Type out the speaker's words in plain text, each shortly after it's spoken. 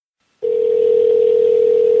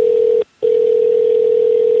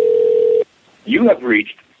You have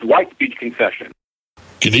reached Dwight Beach Confession.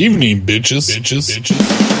 Good evening, bitches. Hey,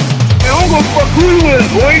 I'm gonna fuck who you is,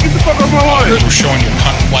 boy. Get the fuck off my line. You're showing your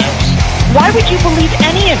cunt flaps. Why would you believe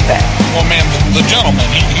any of this? Well, ma'am, the gentleman,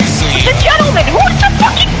 he's The gentleman? Who is the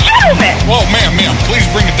fucking gentleman? Well, ma'am, please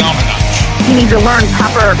bring it down a notch. You need to learn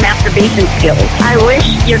proper masturbation skills. I wish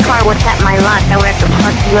your car was at my lot. I would have to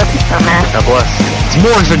fuck you up, dumbass. God bless. It's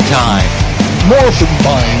morphin' time.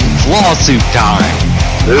 Lawsuit time.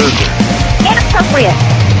 Loser. Inappropriate.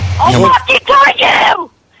 I'll fucking kill you!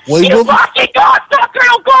 Wait, You fucking cocksucker!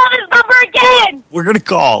 Don't call this number again! We're gonna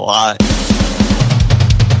call. Low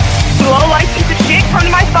life piece of shit, come to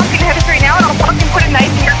my fucking head right now and I'll fucking put a knife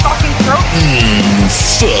in your fucking throat.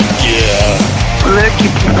 Fuck yeah. Look, you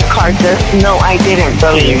piece of carcass. No, I didn't.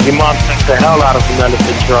 Your mom sucks the hell out of him under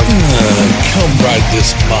the drunk. Come ride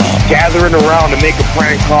this mom. Gathering around to make a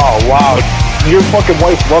prank call. Wow. Your fucking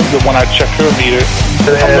wife loves it when I check her meter.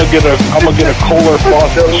 I'm gonna get a Kohler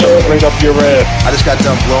faucet shoved right up your ass. I just got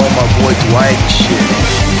done blowing my boy Dwight and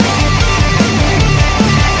shit.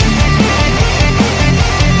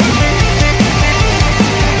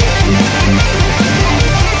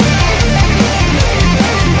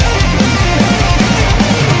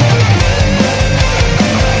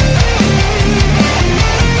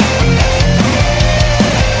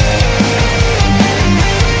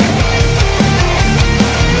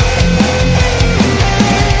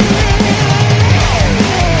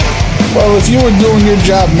 Well, if you were doing your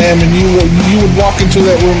job, ma'am, and you would walk into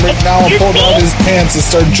that room right now and pull down his pants and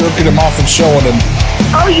start jerking him off and showing him.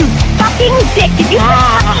 Oh, you fucking dick! Did you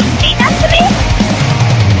fucking say that to me?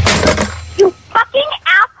 You fucking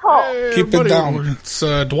asshole! Hey, keep it down. It's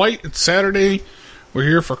Dwight. It's Saturday. We're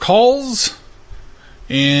here for calls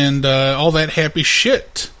and all that happy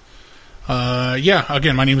shit.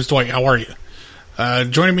 Again, my name is Dwight. How are you?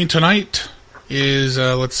 Joining me tonight is,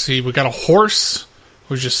 let's see, we got a horse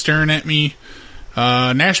who's just staring at me.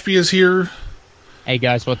 Nashby is here. Hey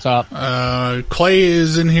guys, what's up? Clay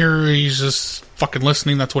is in here. He's just fucking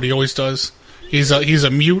listening. That's what he always does. He's a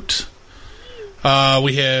mute. We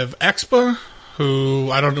have Expa,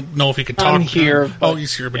 who I don't know if he could talk. I'm here. Oh,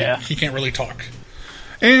 he's here, but he can't really talk.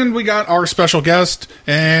 And we got our special guest,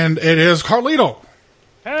 and it is Carlito.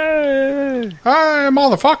 Hey! Hi,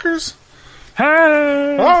 motherfuckers.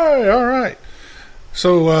 Hey! Hi, all right.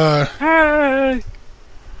 So, Hey!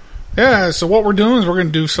 yeah, so what we're doing is we're going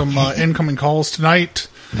to do some incoming calls tonight.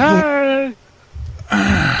 Hey!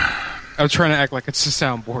 I'm trying to act like it's a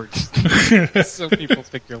soundboard. So people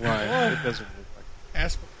think you're lying. It doesn't work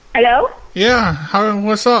like Hello? Yeah,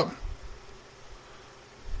 what's up?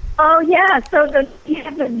 Oh, yeah, so you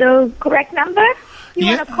have the correct number?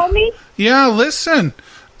 You want to call me? Yeah, listen.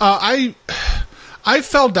 I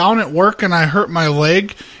fell down at work and I hurt my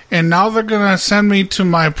leg, and now they're going to send me to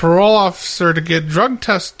my parole officer to get drug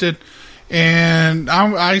tested, and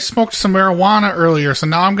I smoked some marijuana earlier, so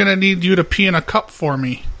now I'm going to need you to pee in a cup for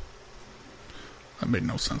me. That made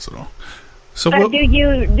no sense at all. So do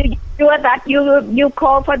you sure that you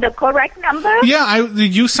call for the correct number? Yeah,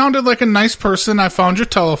 you sounded like a nice person. I found your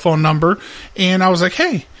telephone number, and I was like,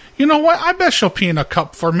 hey, you know what? I bet she'll pee in a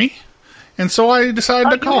cup for me. And so I decided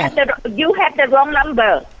to call. You had the wrong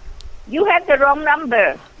number. You had the wrong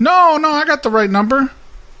number. No, I got the right number.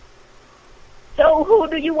 So who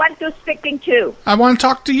do you want to speaking to? I want to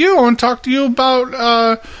talk to you. I want to talk to you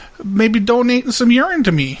about maybe donating some urine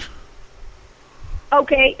to me.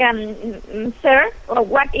 Okay, sir,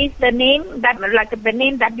 what is the name the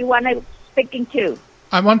name that you want to speaking to?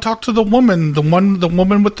 I want to talk to the woman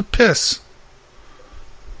with the piss.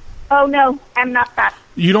 Oh no, I'm not that.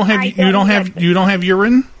 You don't have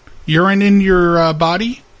urine in your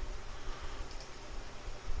body?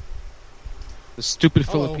 the stupid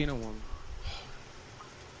Filipino one.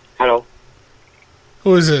 Hello.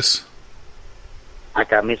 Who is this? I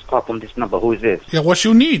got missed call from this number. Who is this? Yeah, what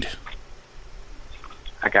you need?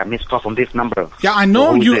 I got missed call from this number. Yeah, I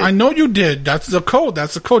know you. I know you did. That's the code.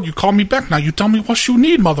 That's the code. You call me back now. You tell me what you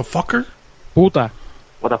need, motherfucker. Puta.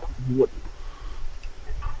 What the?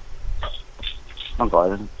 Don't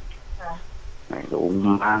go.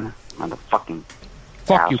 Motherfucking.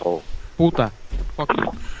 Fuck asshole. you. Puta. Fuck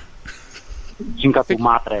you. Chinga tu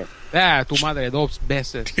madre. Ah, tu madre dos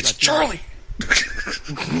veces. It's Charlie.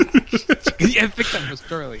 Yeah, I think that was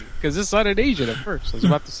Charlie. Because it sounded Asian at first. I was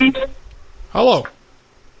about to say. Hello.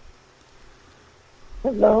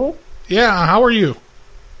 Hello? Yeah, how are you?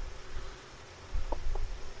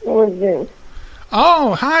 Who is this?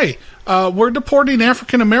 Oh, hi. We're deporting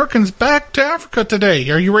African Americans back to Africa today.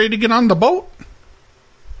 Are you ready to get on the boat?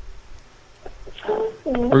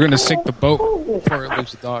 We're going to sink the boat before it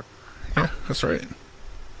leaves the dock. Yeah, that's right.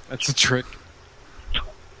 That's a trick.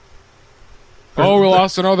 Oh, we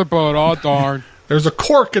lost another boat. Oh, darn. There's a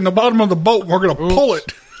cork in the bottom of the boat. We're going to pull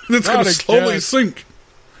it. It's going to slowly sink.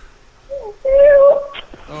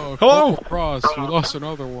 Oh, hello? Cross. We lost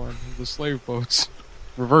another one. The slave boats.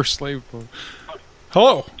 Reverse slave boat.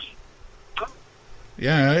 Hello?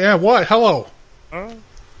 Yeah, what? Hello?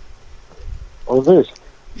 What's this?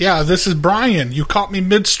 Yeah, this is Brian. You caught me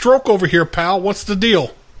mid-stroke over here, pal. What's the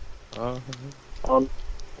deal?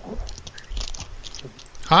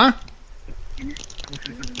 Huh?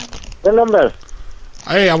 The number.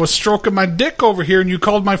 Hey, I was stroking my dick over here and you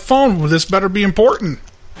called my phone. Well, this better be important.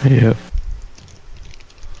 Yeah.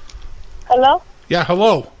 Hello? Yeah,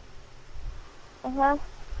 hello. Uh-huh.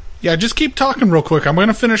 Yeah, just keep talking real quick. I'm going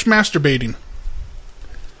to finish masturbating.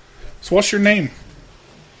 So what's your name?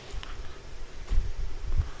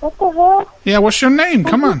 What the hell? Yeah, what's your name?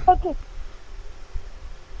 Come on. Okay.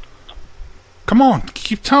 Come on.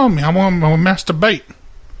 Keep telling me. I want to masturbate.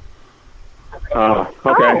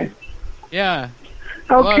 Okay. Yeah.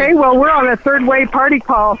 Okay, well, we're on a third-way party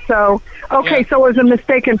call, so... Okay, Yeah. so it was a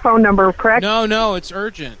mistaken phone number, correct? No, it's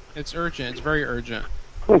urgent. It's urgent. It's very urgent.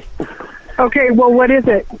 Okay, well, what is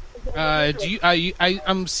it?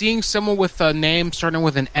 I'm seeing someone with a name starting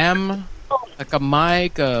with an M, like a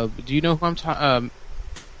Mike. Do you know who I'm talking?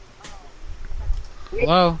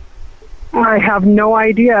 Hello. I have no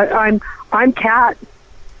idea. I'm Kat.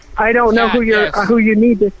 I don't know Kat, who you're yes. who you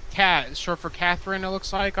need to... Kat, short for Catherine. It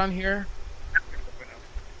looks like on here.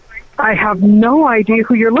 I have no idea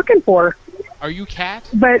who you're looking for. Are you Kat?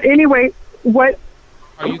 But anyway, what...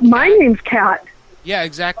 Are you My Kat? name's Kat. Yeah,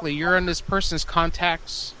 exactly. You're on this person's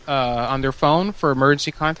contacts on their phone for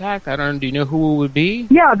emergency contact. I don't know. Do you know who it would be?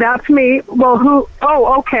 Yeah, that's me. Well, who...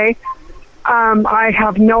 Oh, okay. I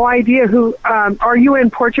have no idea who... are you in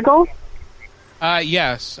Portugal?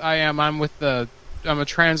 Yes, I am. I'm a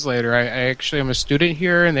translator. I actually am a student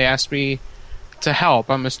here, and they asked me to help.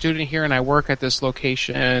 I'm a student here, and I work at this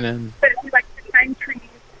location. And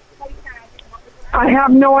I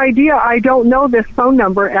have no idea. I don't know this phone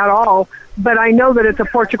number at all, but I know that it's a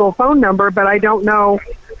Portugal phone number, but I don't know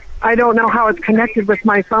how it's connected with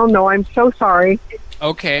my phone, though. I'm so sorry.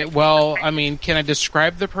 okay, well, I mean, can I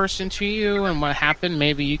describe the person to you and what happened?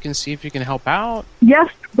 Maybe you can see if you can help out. Yes,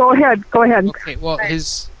 go ahead. Go ahead. Okay, well, do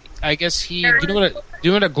you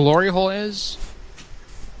know what a glory hole is?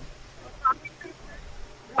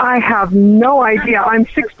 I have no idea. I'm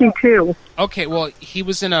 62. Okay, well, he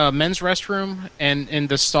was in a men's restroom, and in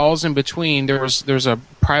the stalls in between, there's a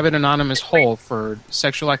private anonymous hole for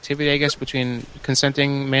sexual activity, I guess, between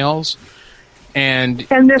consenting males. And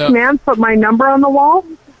this man put my number on the wall?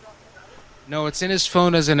 No, it's in his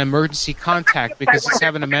phone as an emergency contact because he's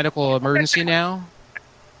having a medical emergency now.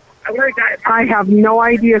 I have no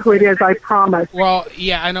idea who it is, I promise. Well,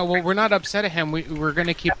 yeah, I know. Well, we're not upset at him. We're going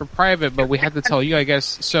to keep it private, but we had to tell you, I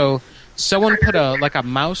guess. So someone put a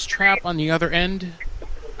mouse trap on the other end.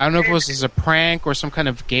 I don't know if it was as a prank or some kind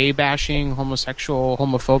of gay bashing, homosexual,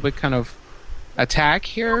 homophobic kind of attack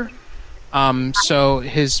here. So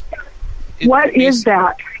What is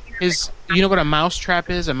that? You know what a mouse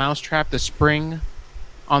trap is? A mouse trap, the spring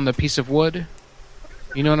on the piece of wood.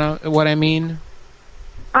 You know what I mean?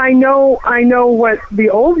 I know what the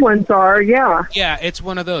old ones are, yeah. Yeah, it's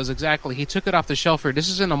one of those, exactly. He took it off the shelf here. This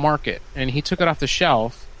is in a market, and he took it off the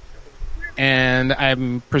shelf. And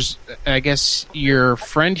I guess your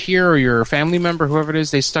friend here or your family member, whoever it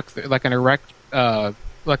is, they stuck like an erect,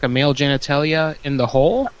 like a male genitalia in the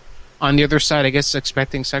hole. On the other side, I guess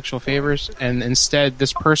expecting sexual favors, and instead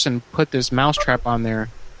this person put this mousetrap on there.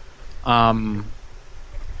 And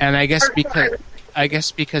I guess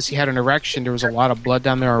because he had an erection, there was a lot of blood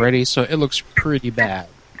down there already, so it looks pretty bad.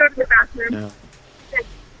 Yeah.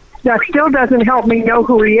 That still doesn't help me know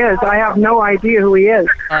who he is. I have no idea who he is.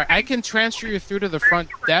 All right, I can transfer you through to the front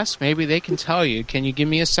desk. Maybe they can tell you. Can you give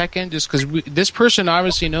me a second? Just because this person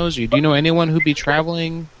obviously knows you. Do you know anyone who'd be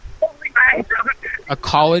traveling? A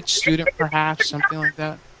college student, perhaps? Something like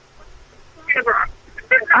that?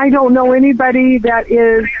 I don't know anybody that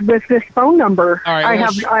is with this phone number. All right, I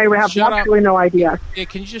have absolutely no idea. Yeah,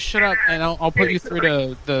 can you just shut up, and I'll put you through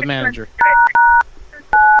to the manager.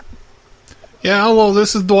 Yeah, hello,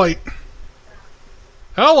 this is Dwight.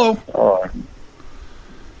 Hello.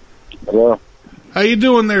 Hello. How you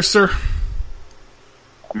doing there, sir?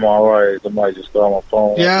 I'm all right. Somebody just got on my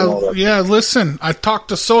phone. Yeah, listen, I talked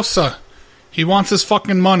to Sosa. He wants his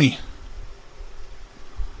fucking money.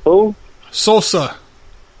 Who? Sosa.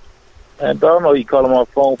 And I don't know you calling my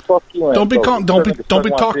phone. Fuck you. Don't be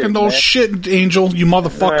talking those shit, Angel, you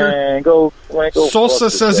motherfucker. Man, go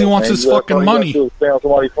Sosa says he wants his fucking money. Stay on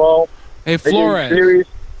somebody's phone. Hey, Flores. Serious?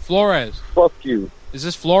 Flores. Fuck you. Is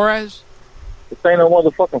this Flores? This ain't no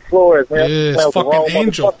motherfucking Flores, man. It's Smells the fucking wrong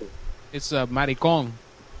Angel. motherfucker. It's maricon.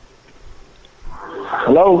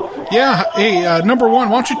 Hello? Yeah, hey, number one,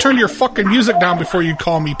 why don't you turn your fucking music down before you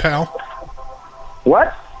call me, pal?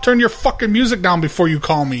 What? Turn your fucking music down before you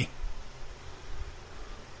call me.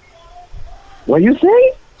 What you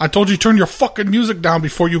say? I told you turn your fucking music down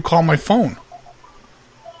before you call my phone.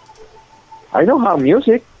 I don't have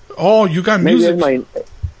music. Oh, you got Maybe music? it's my...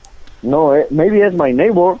 No, maybe it's my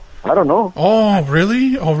neighbor. I don't know. Oh,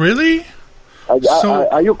 really? Oh, really?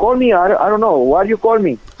 You call me? I don't know. Why you call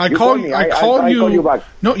me? I You call me. you. I call you back.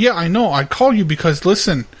 No, yeah, I know. I call you because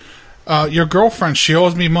listen, your girlfriend, she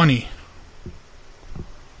owes me money.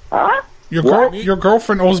 Huh? Your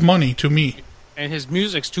girlfriend owes money to me. And his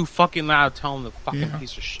music's too fucking loud. Tell him the fucking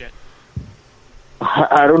piece of shit.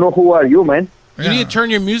 I don't know who are you, man. You need to turn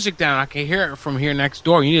your music down. I can hear it from here next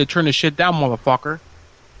door. You need to turn the shit down, motherfucker.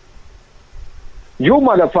 You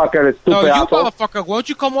motherfucker, stupid No, you asshole. motherfucker. Why don't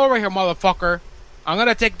you come over here, motherfucker? I'm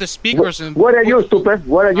gonna take the speakers and... What are you, stupid?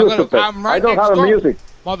 What are you, stupid? I'm right I don't next have door. music.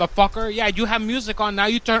 Motherfucker. Yeah, you have music on. Now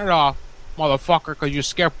you turn it off, motherfucker, because you're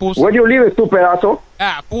scared pussy. Where you live, stupid asshole?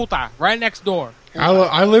 Yeah, puta. Right next door.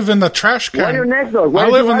 I live in the trash can. Where you next door? Where I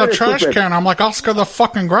live you in the are, trash stupid? can. I'm like Oscar the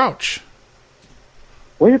fucking Grouch.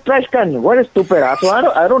 Where you trash can? What is stupid asshole?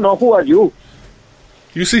 I don't know who are you.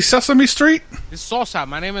 You see Sesame Street? It's Sosa.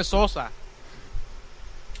 My name is Sosa.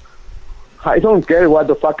 I don't care what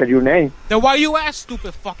the fuck are your name. Then why you ask,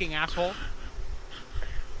 stupid fucking asshole?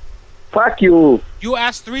 Fuck you. You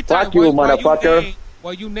asked 3 times. Fuck you, motherfucker.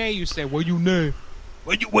 What you name? You say, what you name?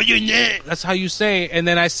 What you name? That's how you say it. And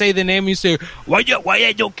then I say the name, you say, why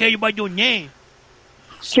I don't care about your name?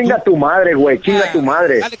 Chinga tu madre, güey. Chinga tu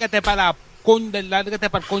madre. Lárgate para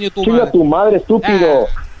el coño tu Chinga madre. tu madre, estúpido.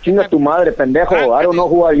 Chinga tu madre, pendejo. I don't know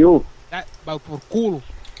who are you. Va por culo.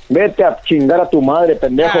 Vete a chingar a tu madre,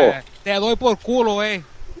 pendejo. Te doy por culo,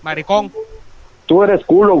 maricón. Tú eres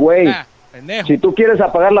culo, güey. Pendejo. Si tú quieres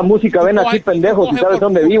apagar la música, ven aquí, pendejo, si sabes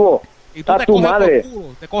dónde vivo. Está tu madre.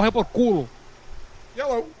 Te coge por culo.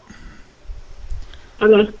 Yellow.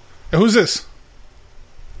 Hello. Who's this?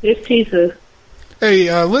 It's Tisa. Hey,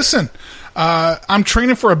 listen. I'm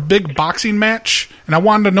training for a big boxing match, and I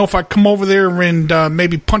wanted to know if I'd come over there and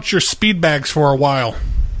maybe punch your speed bags for a while.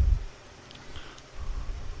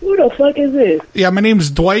 Who the fuck is this? Yeah, my name's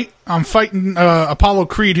Dwight. I'm fighting Apollo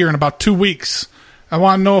Creed here in about 2 weeks. I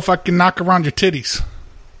want to know if I can knock around your titties.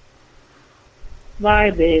 My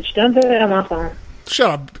bitch. Don't do that on my phone. Shut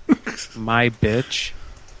up. My bitch.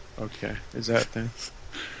 Okay, is that a thing?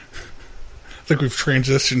 I think we've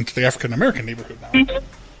transitioned to the African American neighborhood now.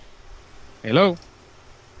 Hello.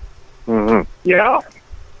 Mm-hmm. Yeah.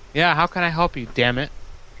 Yeah, how can I help you? Damn it!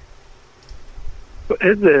 What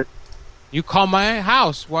is this? You call my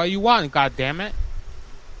house. What you want? God damn it!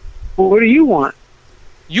 What do you want?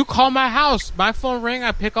 You call my house. My phone ring.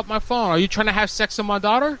 I pick up my phone. Are you trying to have sex with my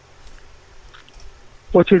daughter?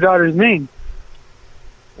 What's your daughter's name?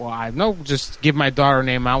 Well, I know. Just give my daughter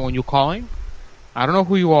name out when you're calling. I don't know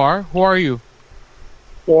who you are. Who are you?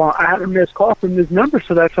 Well, I had a missed call from this number,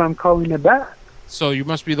 so that's why I'm calling it back. So you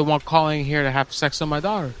must be the one calling here to have sex with my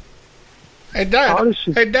daughter. Hey,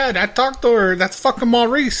 Dad, I talked to her. That's fucking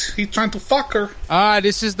Maurice. He's trying to fuck her.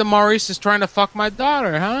 This is the Maurice is trying to fuck my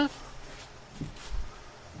daughter, huh?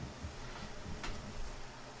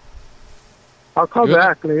 I'll call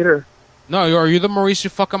back later. No, are you the Maurice you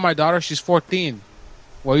fucking my daughter? She's 14.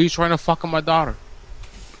 Why are you trying to fuck my daughter?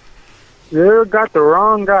 You got the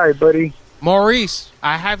wrong guy, buddy. Maurice,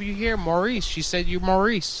 I have you here, Maurice. She said you're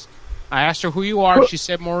Maurice. I asked her who you are. She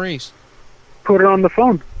said Maurice. Put it on the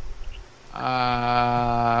phone.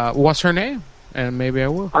 What's her name? And maybe I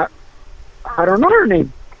will. I don't know her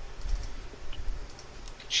name.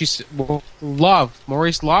 She's Love.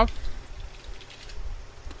 Maurice Love?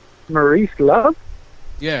 Maurice Love?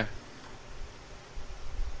 Yeah.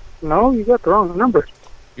 No, you got the wrong number.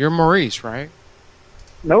 You're Maurice, right?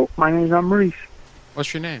 Nope, my name's not Maurice.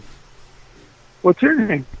 What's your name? What's your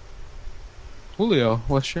name? Julio.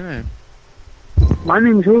 What's your name? My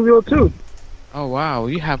name's Julio, too. Oh, wow.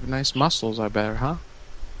 You have nice muscles, I bet, huh?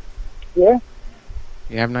 Yeah?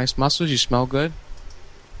 You have nice muscles? You smell good?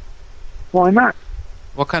 Why not?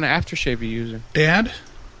 What kind of aftershave are you using? Dad?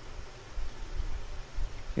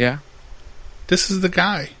 Yeah? This is the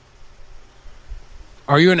guy.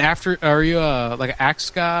 Are you like an Axe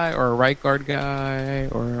guy or a Right Guard guy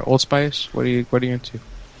or Old Spice? What are you into?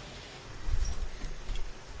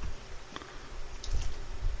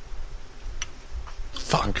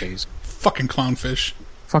 Fuck. Okay, fucking clownfish.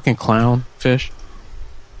 Fucking clownfish.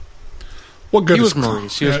 What good He is was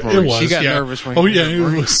Maurice. He was Yeah, Maurice. It was, She got yeah. nervous when oh, he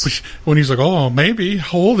yeah, was when he's like, oh, maybe.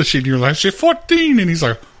 How old is she in your life? She's 14. And he's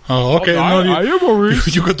like, oh, okay. I no, am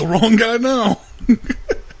Maurice. You got the wrong guy now.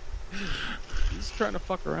 He's trying to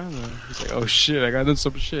fuck around though. He's like, oh shit, I got into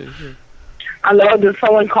some shit here. Hello, did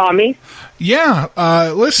someone call me? Yeah,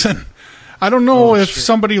 listen. I don't know if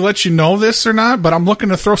somebody lets you know this or not, but I'm looking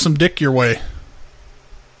to throw some dick your way.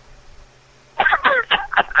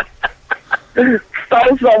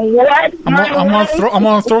 So some what? I'm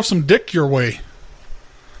gonna throw some dick your way.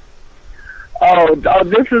 Oh,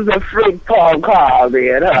 this is a freak phone call,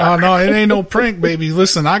 then. Huh? Oh no, it ain't no prank, baby.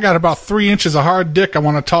 Listen, I got about 3 inches of hard dick I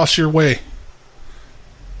want to toss your way.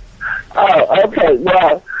 Oh, okay.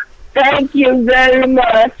 Well, thank you very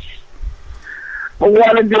much. We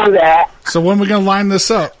want to do that. So when we gonna line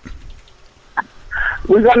this up?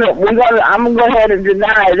 I'm gonna go ahead and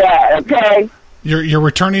deny that. Okay. You're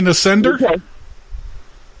returning the sender? Okay.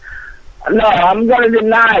 No, I'm gonna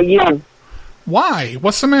deny you. Why?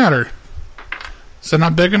 What's the matter? Is it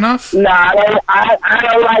not big enough? No, I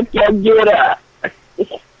don't like your get up.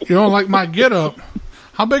 You don't like my get up?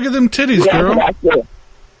 How big are them titties, Yeah, girl? that's it.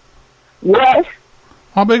 What?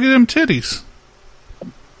 How big are them titties?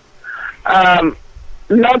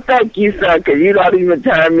 No, thank you, sir, because you don't even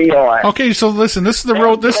turn me on. Okay, so listen, this is the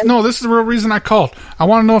real this is the real reason I called. I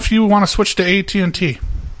want to know if you want to switch to AT&T.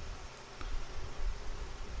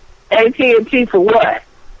 AT&T for what?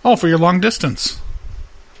 Oh, for your long distance.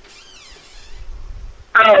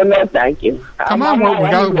 Oh, no, thank you. Come on,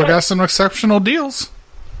 we got some exceptional deals.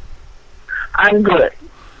 I'm good.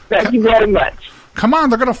 Thank you very much. Come on,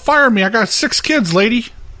 they're gonna fire me. I got 6 kids, lady.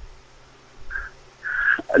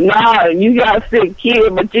 No, you got 6 kids,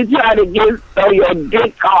 but you try to throw your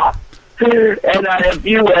dick off. And if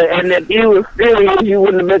you were serious, you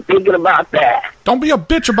wouldn't have been thinking about that. Don't be a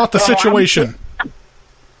bitch about the situation.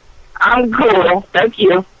 I'm cool. Thank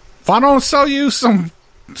you. If I don't sell you some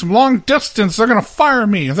long distance, they're gonna fire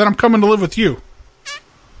me, and then I'm coming to live with you.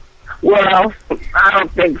 Well, I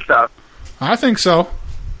don't think so. I think so.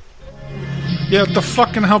 Yeah, what the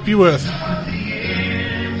fuck can I help you with?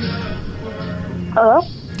 Hello?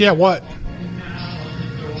 Yeah, what?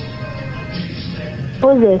 Who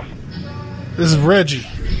is this? This is Reggie.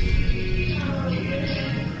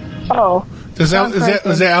 Oh. Is that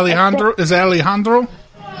Alejandro? Is that Alejandro?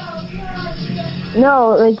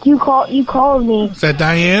 No, like you called me. Is that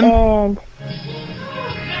Diane? And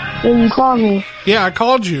yeah, you called me. Yeah, I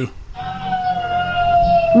called you.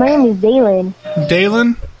 My name is Dalen.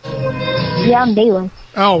 Dalen? Yeah, I'm Dalen.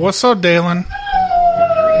 Oh, what's up, Dalen?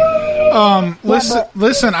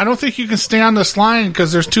 Listen, I don't think you can stay on this line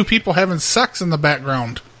because there's 2 people having sex in the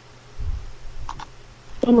background.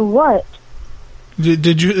 In what?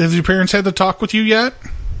 Have your parents had to talk with you yet?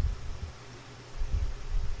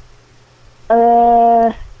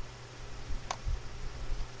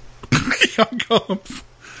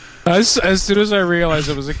 As soon as I realized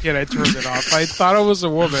it was a kid, I turned it off. I thought it was a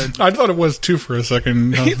woman. I thought it was too for a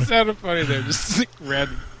second. It sounded funny there, just like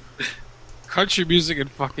random country music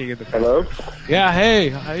and fucking in the Hello? Yeah, hey,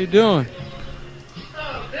 how you doing?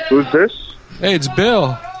 Who's this? Hey, it's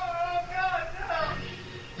Bill.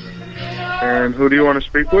 And who do you want to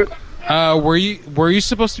speak with? Were you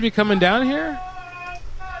supposed to be coming down here?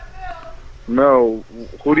 No.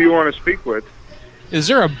 Who do you want to speak with? Is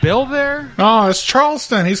there a Bill there? Oh, it's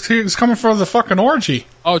Charleston. He's coming for the fucking orgy.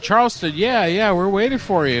 Oh, Charleston. Yeah, we're waiting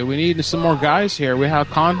for you. We need some more guys here. We have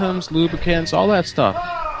condoms, lubricants, all that stuff.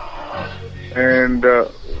 And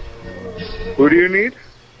who do you need?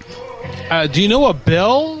 Do you know a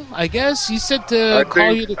Bill? I guess he said to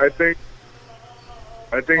call you. I think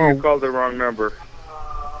you called the wrong number.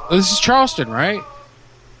 This is Charleston, right?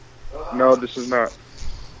 No, this is not.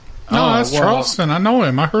 No, that's Charleston. I know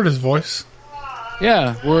him. I heard his voice.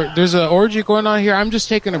 Yeah, there's an orgy going on here. I'm just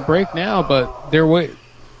taking a break now, but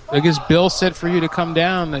I guess Bill said for you to come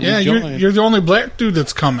down. Yeah, you're the only black dude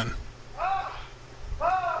that's coming.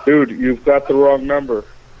 Dude, you've got the wrong number.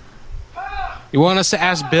 You want us to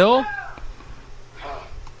ask Bill?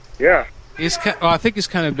 Yeah. I think he's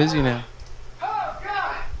kind of busy now.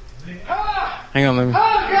 Hang on, let me.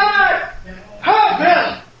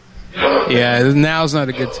 Yeah, now's not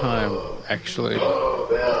a good time, actually.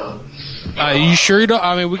 You sure you don't?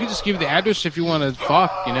 I mean, we could just give you the address if you want to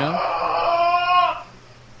fuck, you know?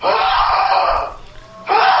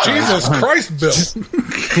 Jesus Christ, Bill.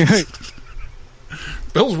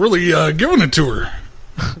 Bill's really giving it to her.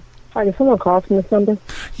 Hi, did someone call from this number?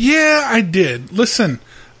 Yeah, I did. Listen,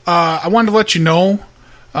 I wanted to let you know,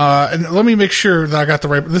 and let me make sure that I got the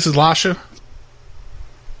right... This is Lasha?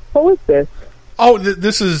 Who is this? Oh,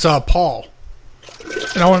 this is Paul.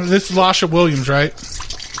 And this is Lasha Williams, right?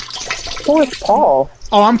 Who is Paul?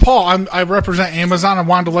 Oh, I'm Paul. I represent Amazon. I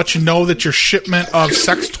wanted to let you know that your shipment of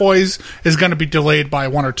sex toys is going to be delayed by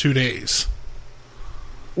 1 or 2 days.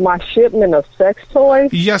 My shipment of sex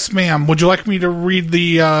toys? Yes, ma'am. Would you like me to read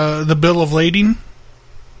the bill of lading?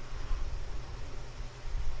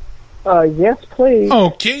 Yes, please.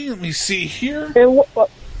 Okay, let me see here. And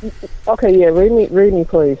okay, yeah, read me,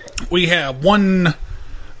 please. We have one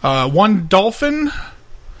dolphin.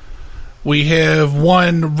 We have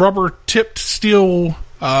one rubber-tipped steel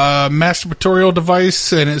masturbatorial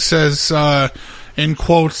device, and it says, in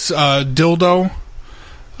quotes, dildo.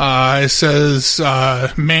 It says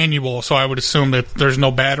manual, so I would assume that there's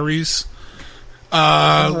no batteries.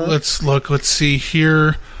 Let's look. Let's see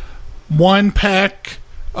here. 1 pack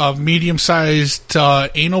of medium-sized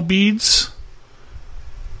anal beads.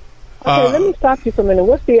 Okay, let me stop you for a minute.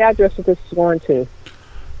 What's the address that this is going to?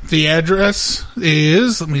 The address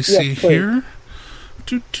is, let me see here.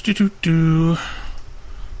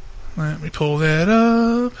 Let me pull that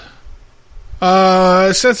up.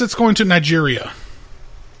 It says it's going to Nigeria.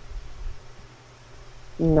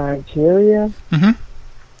 Nigeria? Mm-hmm.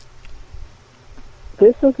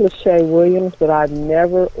 This is Lachey Williams, but I've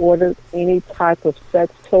never ordered any type of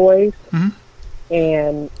sex toys. Mm-hmm.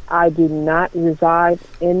 And I do not reside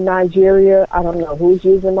in Nigeria. I don't know who's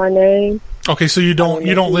using my name. Okay, so you don't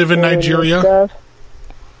live in Nigeria?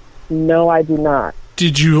 No, I do not.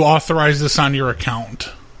 Did you authorize this on your account?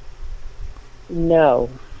 No.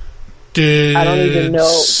 Did I don't even know.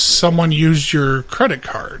 Someone use your credit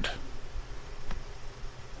card?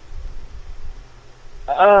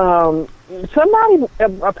 Apparently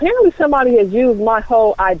somebody has used my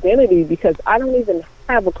whole identity because I don't even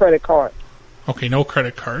have a credit card. Okay, no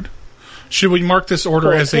credit card. Should we mark this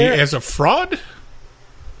order as a fraud?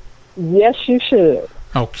 Yes, you should.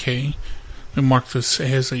 Okay. We mark this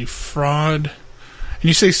as a fraud. And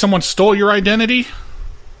you say someone stole your identity?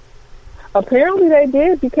 Apparently they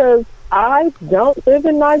did because I don't live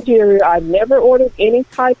in Nigeria. I've never ordered any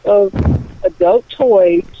type of adult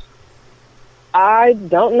toys. I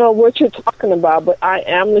don't know what you're talking about, but I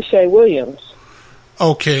am Lachey Williams.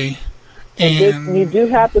 Okay. And you do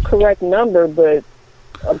have the correct number, but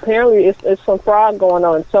apparently it's some fraud going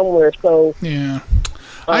on somewhere. So yeah,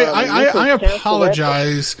 I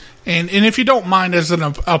apologize, and if you don't mind, as an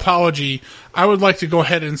apology, I would like to go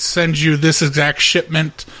ahead and send you this exact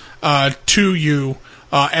shipment to you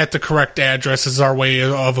at the correct address as our way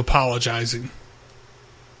of apologizing.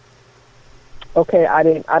 Okay, I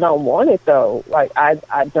don't want it though. Like I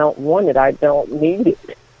don't want it. I don't need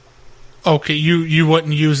it. Okay, you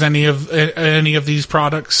wouldn't use any of these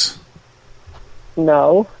products?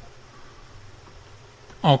 No.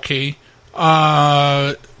 Okay.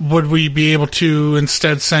 Would we be able to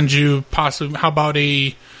instead send you possibly? How about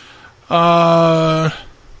a?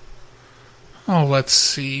 Let's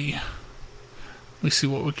see. Let me see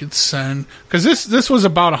what we could send, because this was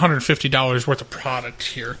about $150 worth of product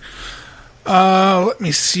here. Let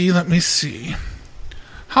me see.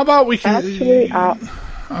 How about we can actually?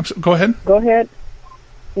 Go ahead. Go ahead.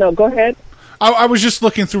 No, go ahead. I was just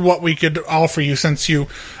looking through what we could offer you, since you.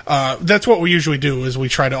 That's what we usually do, is we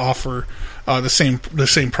try to offer the same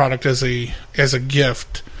product as a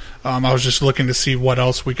gift. I was just looking to see what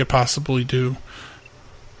else we could possibly do.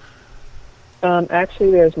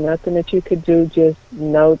 Actually, there's nothing that you could do. Just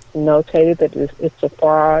notate it that it's a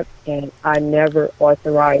fraud, and I never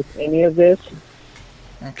authorized any of this.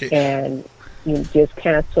 Okay. And you just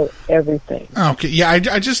cancel everything. Okay. Yeah,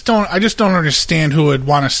 I just don't understand who would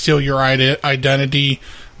want to steal your identity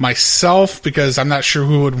myself, because I'm not sure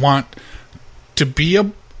who would want to be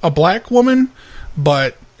a black woman,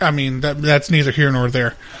 but I mean that's neither here nor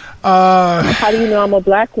there. How do you know I'm a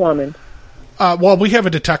black woman? Well, we have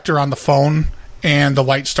a detector on the phone, and the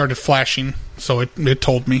light started flashing, so it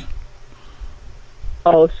told me.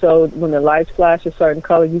 Oh, so when the lights flash a certain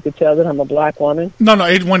color, you could tell that I'm a black woman? No.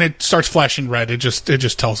 When it starts flashing red, it just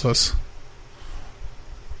tells us.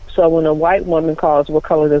 So when a white woman calls, what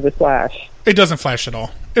color does it flash? It doesn't flash at all.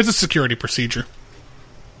 It's a security procedure.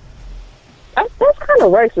 That's kind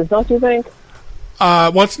of racist, don't you think?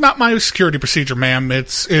 Well, it's not my security procedure, ma'am.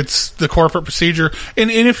 It's the corporate procedure. And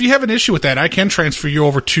if you have an issue with that, I can transfer you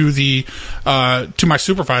over to to my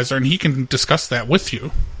supervisor, and he can discuss that with you.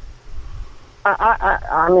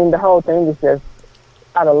 I mean, the whole thing is just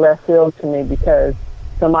out of left field to me, because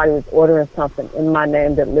somebody was ordering something in my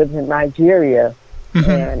name that lives in Nigeria,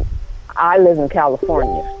 and I live in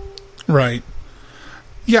California. Right.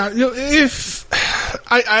 Yeah, if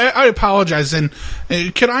I apologize. And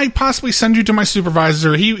can I possibly send you to my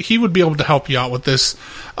supervisor? He would be able to help you out with this.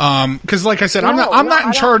 Because, like I said, I'm not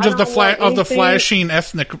in charge of the flashing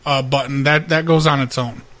ethnic button. That goes on its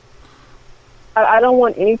own. I don't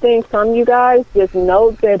want anything from you guys. Just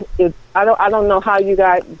know that I don't know how you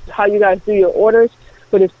guys do your orders,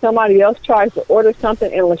 but if somebody else tries to order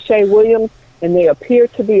something in Lachey Williams and they appear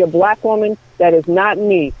to be a black woman, that is not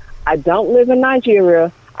me. I don't live in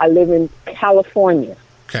Nigeria. I live in California.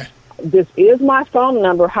 Okay. This is my phone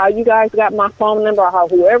number. How you guys got my phone number, or how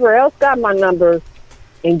whoever else got my number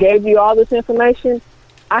and gave you all this information,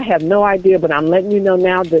 I have no idea, but I'm letting you know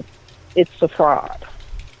now that it's a fraud.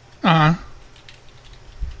 Uh-huh.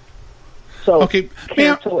 So, okay,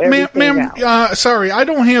 ma'am, sorry, I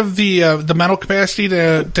don't have the mental capacity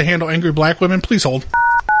to handle angry black women. Please hold.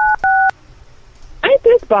 Ain't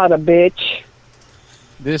this about a bitch?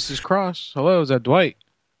 This is Cross. Hello, is that Dwight?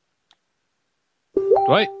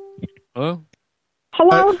 Dwight? Hello?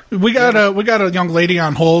 Hello? We got a young lady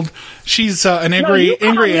on hold. She's an angry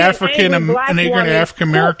African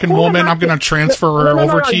American woman. I'm going to transfer her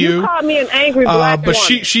over to you. You called me an angry black but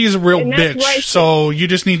woman. she's a real bitch. So you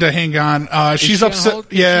just need to hang on. She's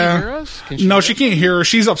upset. Yeah. No, she can't hear her.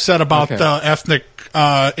 She's upset about the ethnic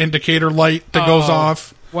indicator light that goes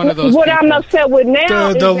off. One of those. What I'm upset with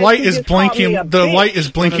now the light is blinking. The light is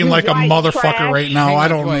blinking like a motherfucker right now. I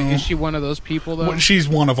don't know. Is she one of those people though? She's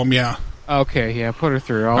one of them. Yeah. Okay, yeah, put her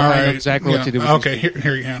through. I know exactly what to do with okay,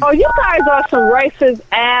 here you go. Oh, you guys are some racist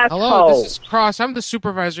assholes. Hello, this is Cross. I'm the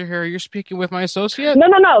supervisor here. You're speaking with my associate?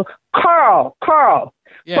 No. Carl.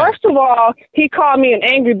 Yeah. First of all, he called me an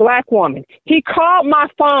angry black woman. He called my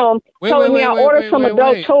phone telling me I ordered some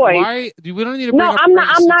adult toys. Why? We don't need to bring up I'm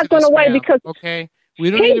not going to wait because... Okay.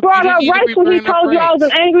 He brought up race when he told you I was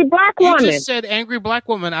an angry black woman. You just said angry black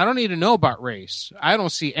woman. I don't need to know about race. I don't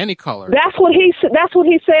see any color. That's what he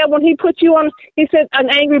said when he put you on. He said an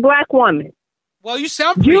angry black woman. Well, you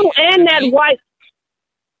sound pretty you and that white.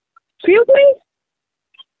 Excuse me.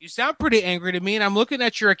 You sound pretty angry to me, and I'm looking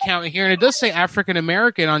at your account here, and it does say African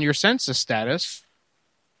American on your census status.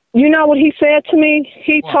 You know what he said to me?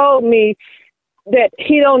 He told me that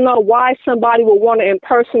he don't know why somebody would want to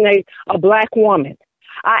impersonate a black woman.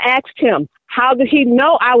 I asked him, how did he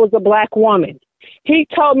know I was a black woman? He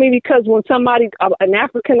told me because when somebody,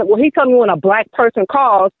 he told me when a black person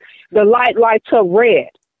calls, the light lights up red.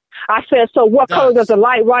 I said, so what color does the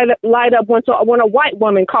light light up when a white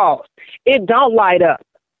woman calls? It don't light up.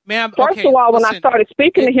 Ma'am, First of all, when I started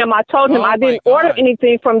speaking to him, I told him I didn't order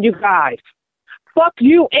anything from you guys. Fuck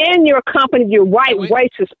you and your company, you white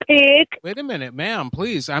racist pig. Wait a minute, ma'am,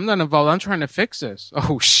 please. I'm not involved. I'm trying to fix this.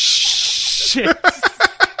 Oh, shit.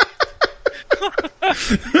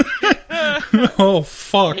 Oh,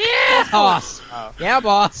 fuck. Yeah, boss. Yeah,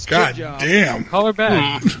 boss. God damn. Call her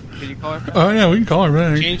back. Can you call her back? Oh, yeah, we can call her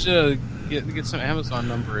back. Change get some Amazon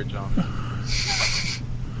numberage on.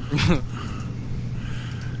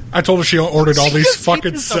 I told her she ordered all these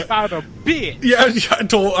fucking... about a bitch. Yeah,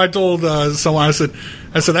 I told someone, I said,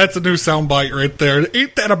 that's a new soundbite right there.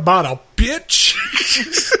 Ain't that about a bitch?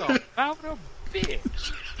 About a bitch.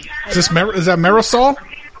 Is that Marisol?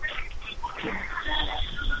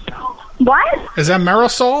 What? Is that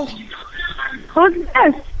Marisol? Who's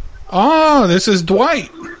this? Oh, this is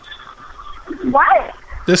Dwight. What?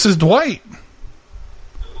 This is Dwight.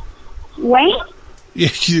 Wait?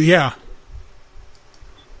 Yeah.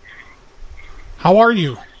 How are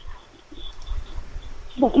you?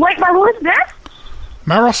 Wait, but who's this?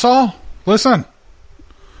 Marisol, listen.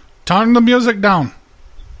 Turn the music down.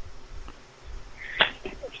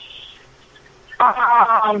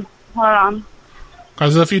 Hold on.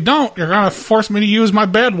 Because if you don't, you're going to force me to use my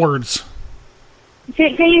bad words.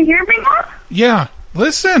 Can you hear me now? Yeah.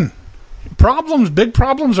 Listen. Big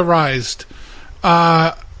problems arise.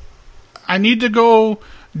 I need to go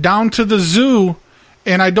down to the zoo,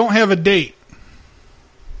 and I don't have a date.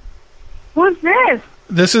 Who's this?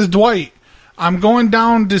 This is Dwight. I'm going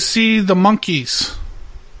down to see the monkeys.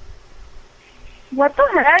 What the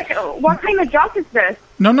heck? What kind of job is this?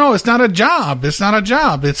 No, it's not a job.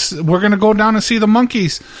 We're going to go down and see the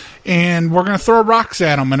monkeys, and we're going to throw rocks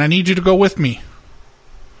at them, and I need you to go with me.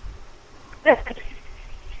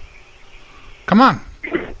 Come on.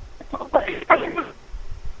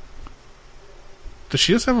 Does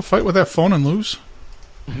she just have a fight with that phone and lose?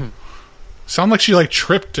 Sound like she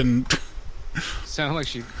tripped and... Sounded like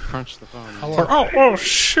she crunched the phone. Oh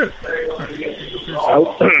shit.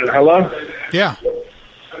 Hello? Yeah.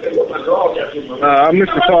 I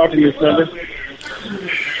missed a call from this number.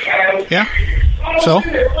 Yeah? So?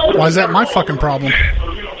 Why is that my fucking problem?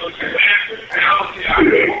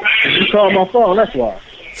 Is this called my phone, that's why.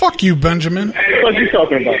 Fuck you, Benjamin. What the fuck you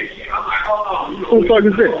talking about? Who the fuck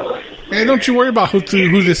is this? Hey, don't you worry about who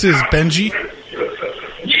this is, Benji.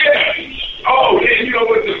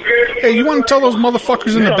 Hey, you want to tell those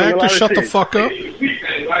motherfuckers in the back to shut the fuck up? You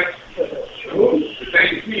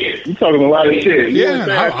talking a lot of shit.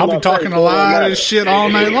 Yeah, I'll be talking a lot of shit all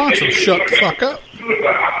night long, so shut the fuck up.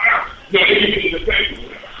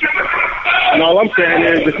 And all I'm saying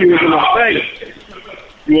is, if you was in my face,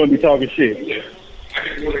 you wouldn't be talking shit.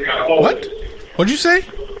 What? What'd you say?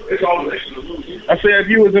 I said, if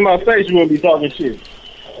you was in my face, you wouldn't be talking shit.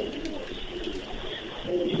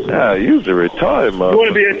 Nah, you's a retarded motherfucker. You want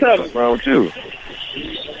to be a tough? What's wrong with you?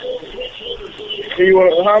 You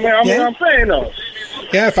want? I'm saying though.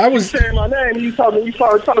 Yeah, if I was saying my name, you talking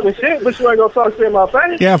shit, but you ain't gonna talk shit in my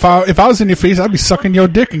face. Yeah, if I was in your face, I'd be sucking your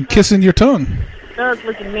dick and kissing your tongue. Thug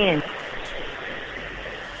looking man.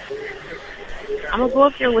 I'm gonna go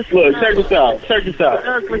up there with Look, check this out. Thug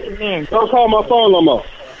looking man. Don't call my phone no more.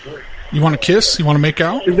 You want to kiss? You want to make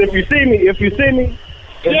out? Because if you see me, it's gonna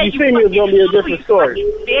be a different story.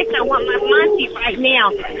 Bitch, I want my money right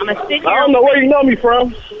now. I'm gonna sit here. I don't know where you know me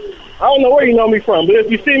from. But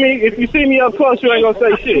if you see me up close, you ain't gonna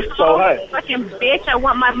say shit. So hey. Fucking bitch, I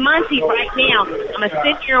want my money right now. I'm gonna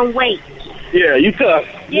sit here and wait. Yeah, you tough.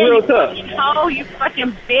 You real tough. Oh, you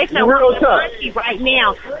fucking bitch, I You want real my tough. money right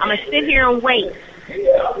now. I'm gonna sit here and wait.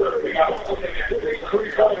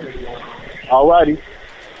 Alrighty.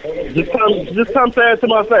 Just come say it to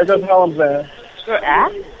my face. That's all I'm saying. Your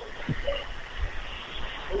ass?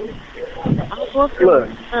 Look,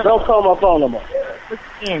 don't call my phone no more.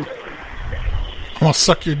 In. I'm gonna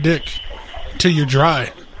suck your dick until you're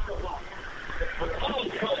dry.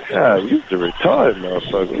 Yeah, you's a retarded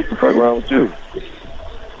motherfucker. What the fuck wrong with you?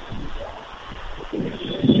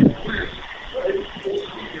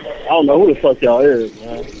 I don't know who the fuck y'all is,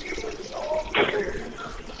 man.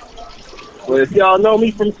 But if y'all know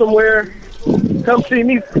me from somewhere, come see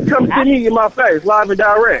me in my face, live and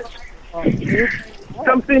direct.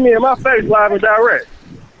 Come see me in my face, live and direct.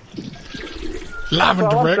 Live and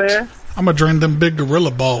That's all I'm direct. saying. I'm gonna drain them big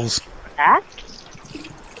gorilla balls. Ass?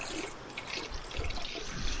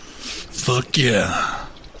 Fuck yeah.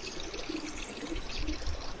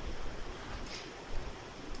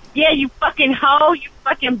 Yeah, you fucking hoe, you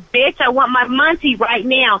fucking bitch. I want my money right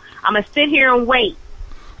now. I'm gonna sit here and wait.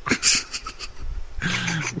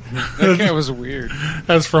 That guy was weird.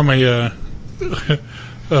 That's from a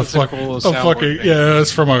fucking yeah.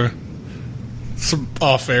 That's from some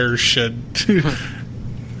off-air shit.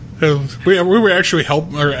 we were actually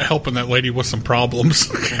helping that lady with some problems.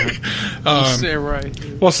 Say right.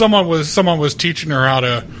 Well, someone was teaching her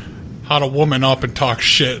how to woman up and talk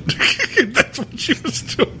shit. That's what she was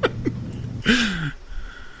doing.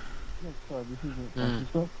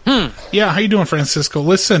 Yeah, how you doing, Francisco?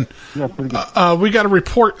 Listen, we got a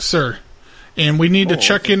report, sir, and we need to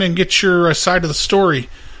check in and get your side of the story.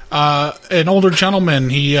 An older gentleman,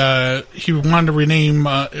 he wanted to rename.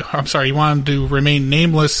 He wanted to remain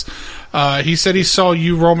nameless. He said he saw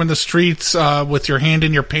you roaming the streets with your hand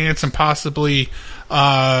in your pants and possibly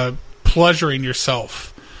pleasuring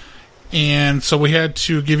yourself. And so we had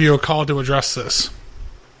to give you a call to address this.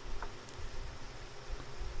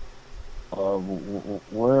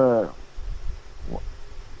 Who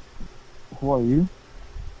are you?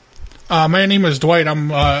 My name is Dwight. I'm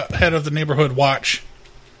head of the neighborhood watch.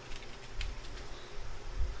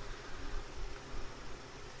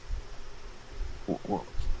 Well,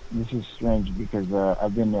 this is strange because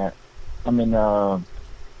I've been at.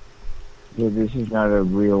 This is not a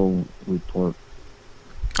real report.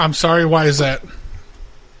 I'm sorry. Why is that?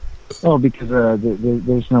 Oh, because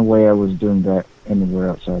there's no way I was doing that anywhere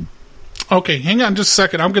outside. Okay, hang on just a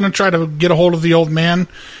second. I'm going to try to get a hold of the old man,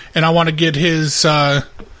 and I want to get his side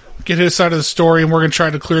of the story, and we're going to try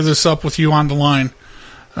to clear this up with you on the line.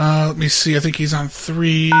 Let me see. I think he's on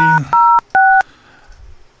 3.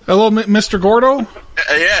 Hello, Mr. Gordo?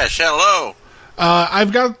 Yes, hello.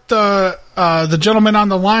 I've got the gentleman on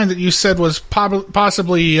the line that you said was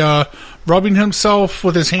possibly rubbing himself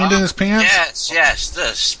with his hand in his pants? Yes,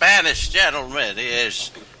 the Spanish gentleman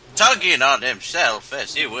is tugging on himself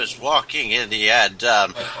as he was walking, and he had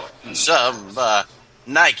some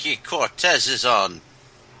Nike Cortezes on.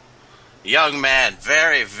 Young man,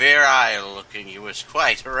 very virile looking. He was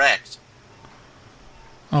quite erect.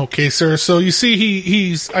 Okay, sir. So you see,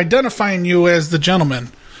 he's identifying you as the gentleman.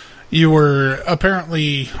 You were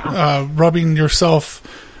apparently rubbing yourself.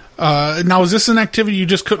 Now, is this an activity you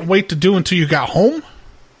just couldn't wait to do until you got home?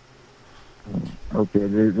 Okay,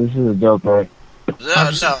 this is a joke, right?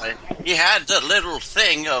 No, he had a little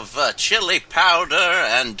thing of chili powder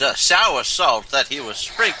and sour salt that he was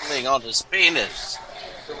sprinkling on his penis.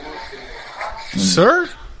 Sir?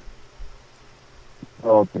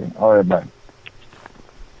 Okay. All right, bye.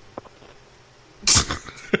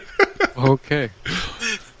 Okay.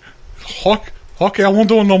 Okay, I won't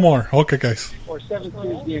do it no more. Okay, guys.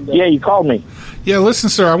 Yeah, you called me. Yeah, listen,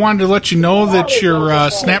 sir, I wanted to let you know that your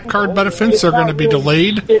SNAP card benefits are going to be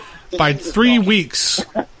delayed by 3 weeks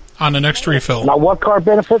on the next refill. Now, what card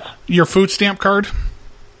benefits? Your food stamp card.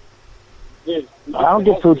 I don't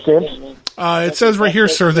get food stamps. It says right here,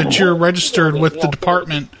 sir, that you're registered with the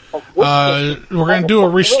department. We're going to do a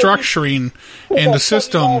restructuring, and the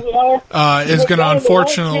system is going to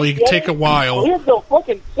unfortunately take a while.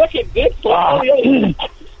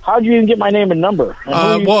 How'd you even get my name and number?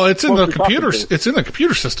 And well, it's in the computer. It's in the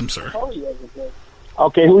computer system, sir.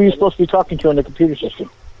 Okay, who are you supposed to be talking to in the computer system?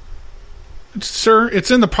 Sir, it's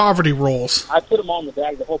in the poverty rolls. I put them on the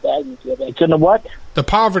bag, the whole bag. It's in the what? The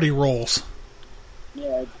poverty rolls.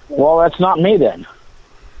 Well, that's not me then.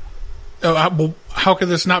 Well, how could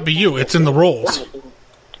this not be you? It's in the rolls.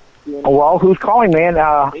 Well, who's calling, man?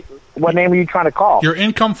 What name are you trying to call? Your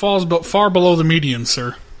income falls far below the median,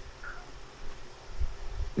 sir.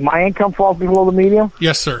 My income falls below the median?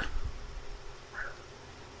 Yes, sir.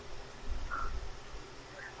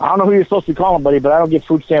 I don't know who you're supposed to be calling, buddy, but I don't get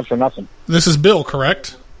food stamps or nothing. This is Bill,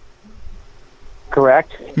 correct?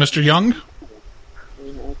 Correct. Mr. Young?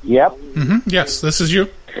 Yep. Mm-hmm. Yes, this is you.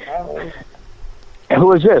 And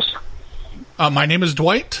who is this? My name is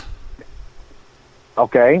Dwight.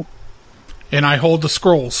 Okay. And I hold the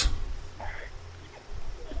scrolls.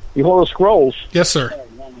 You hold the scrolls? Yes, sir.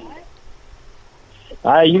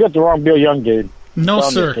 You got the wrong Bill Young, dude. No,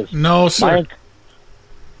 sir. No, sir.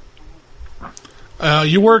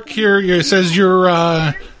 You work here. It says your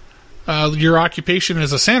occupation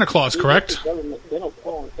is a Santa Claus, correct?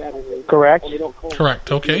 Correct.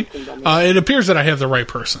 Correct. Okay. It appears that I have the right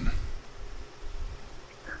person.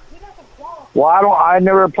 Well, I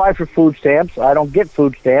never apply for food stamps. I don't get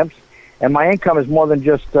food stamps, and my income is more than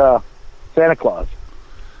just Santa Claus.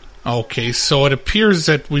 Okay, so it appears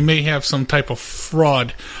that we may have some type of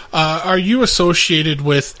fraud. Are you associated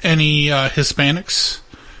with any Hispanics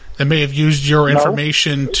that may have used your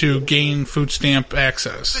information to gain food stamp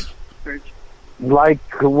access? Like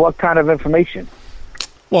what kind of information?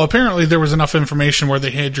 Well, apparently there was enough information where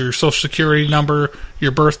they had your social security number,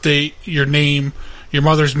 your birth date, your name, your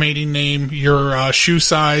mother's maiden name, your shoe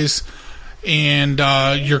size, and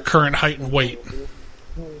your current height and weight.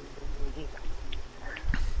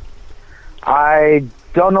 I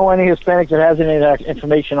don't know any Hispanic that has any of that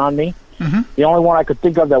information on me. Mm-hmm. The only one I could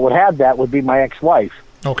think of that would have that would be my ex-wife.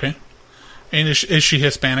 Okay. And is she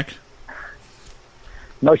Hispanic?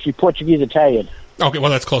 No, she's Portuguese Italian. Okay, well,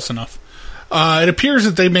 that's close enough. It appears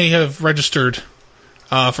that they may have registered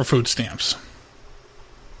for food stamps.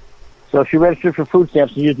 So she registered for food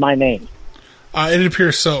stamps and used my name? It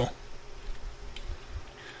appears so.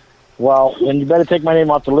 Well, then you better take my name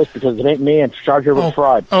off the list because it ain't me and charge her with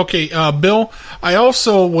fraud. Okay, Bill, I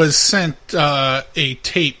also was sent a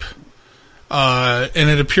tape, and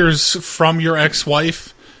it appears from your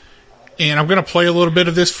ex-wife, and I'm going to play a little bit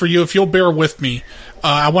of this for you. If you'll bear with me,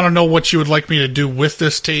 I want to know what you would like me to do with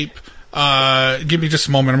this tape. Give me just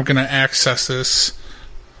a moment. I'm going to access this.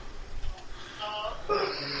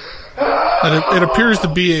 It appears to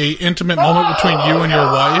be an intimate moment between you and your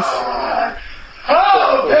wife.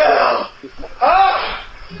 Oh, Bill! Oh,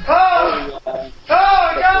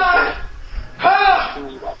 God!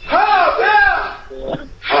 Bill!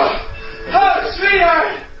 Oh,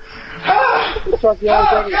 sweetheart!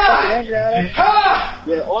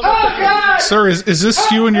 God! Sir, is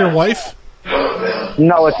this you and your wife?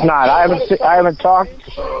 No, it's not. I haven't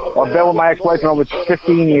talked or been with my ex-wife in over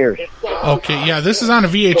 15 years. Okay, yeah, this is on a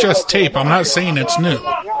VHS tape. I'm not saying it's new.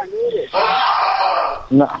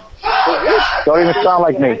 No. Don't even sound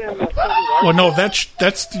like me. Well, no, that's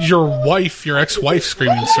your wife, your ex-wife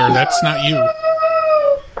screaming, sir. That's not you.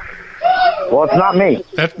 Well, it's not me.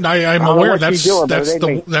 I'm aware that's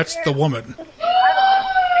the woman.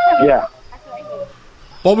 Yeah.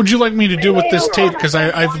 What would you like me to do with this tape? Because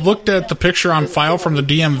I've looked at the picture on file from the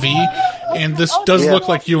DMV, and this does look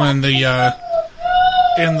like you in the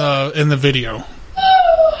video.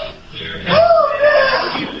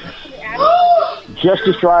 Just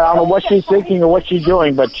to try. I don't know what she's thinking or what she's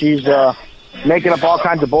doing, but she's making up all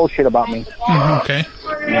kinds of bullshit about me. Okay.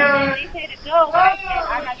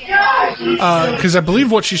 Because I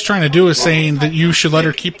believe what she's trying to do is saying that you should let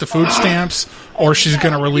her keep the food stamps, or she's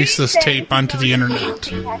going to release this tape onto the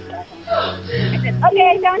internet.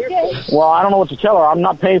 Okay, sounds good. Well, I don't know what to tell her. I'm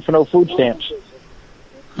not paying for no food stamps.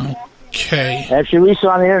 Okay. And if she releases it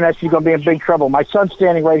on the internet, she's going to be in big trouble. My son's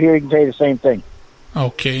standing right here. He can tell you the same thing.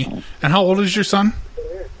 Okay. And how old is your son?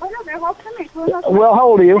 Well, how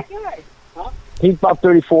old are you? He's about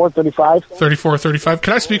 34, 35. 34, 35.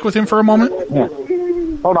 Can I speak with him for a moment? Yeah.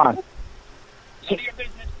 Hold on. It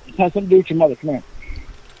has something to do with your mother. Come here.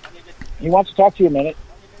 He wants to talk to you a minute.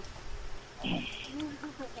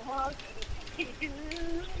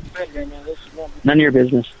 None of your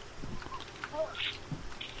business.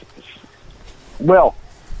 Well,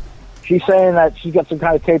 she's saying that she's got some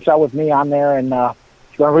kind of tapes out with me on there, and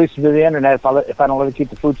she's going to release them to the internet if I don't let her keep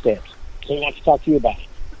the food stamps. So he wants to talk to you about it.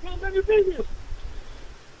 None of your business.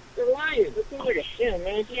 They're lying. That seems like a sin,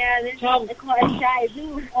 man. Yeah, they're quite shy,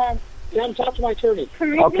 too. Tom, talk to my attorney.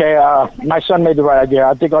 Okay, my son made the right idea.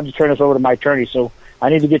 I think I'll just turn this over to my attorney, so I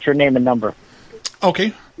need to get your name and number.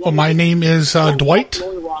 Okay. Well, my name is Dwight.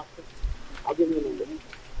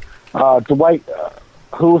 Dwight,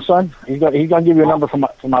 who, son? He's going to give you a number from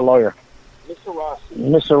my lawyer. Mr. Rossi.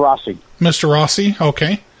 Mr. Rossi. Mr. Rossi,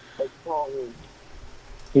 okay.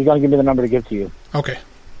 He's going to give me the number to give to you. Okay.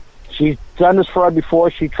 She's done this fraud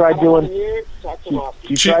before. She tried doing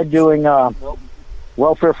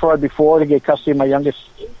welfare fraud before to get custody of my youngest,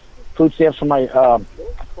 food stamps from my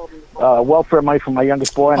welfare money from my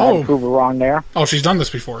youngest boy, and I had to prove her wrong there. Oh, she's done this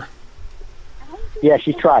before. Yeah,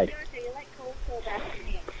 she tried.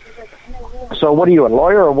 So what are you, a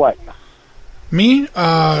lawyer or what? Me?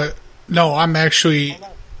 No, I'm actually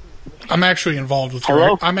involved with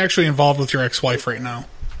your. I'm actually involved with your ex-wife right now.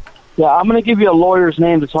 Yeah, I'm going to give you a lawyer's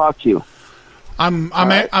name to talk to you. I'm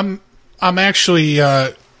actually.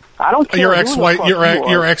 I don't care your who ex-wife. the fuck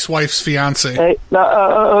Your ex-wife's fiance. Hey,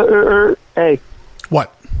 hey.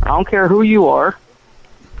 What? I don't care who you are.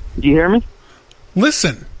 Do you hear me?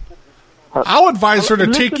 Listen. I'll advise her to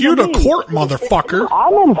take you to court, motherfucker.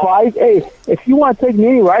 I'm advised. Hey, if you want to take me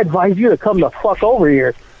anywhere, I advise you to come the fuck over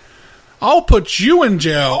here. I'll put you in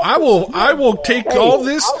jail. I will take all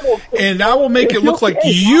this, and I will make it look like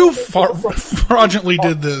you fraudulently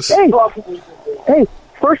did this. Hey,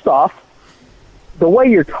 first off, the way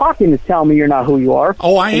you're talking is telling me you're not who you are.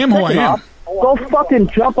 Oh, I am who I am. Go fucking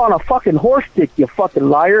jump on a fucking horse dick, you fucking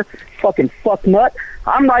liar, fucking fuck nut.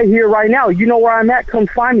 I'm right here right now. You know where I'm at? Come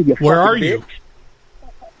find me, you fucking Where are bitch. you?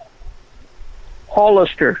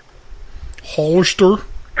 Hollister. Hollister?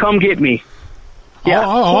 Come get me. Yeah,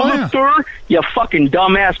 Hollister, you fucking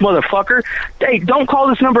dumbass motherfucker. Hey, don't call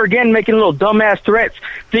this number again making little dumbass threats.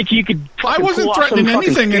 Think you could fucking I wasn't pull off threatening some fucking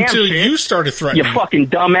anything scam until shit. you started threatening. You fucking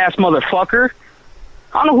dumbass motherfucker.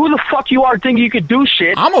 I don't know who the fuck you are thinking you could do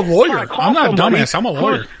shit. I'm a lawyer. I'm not a somebody. dumbass. I'm a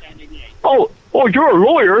lawyer. Oh, you're a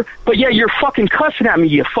lawyer, but yeah, you're fucking cussing at me,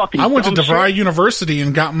 you fucking I went to dumb DeVry shit. University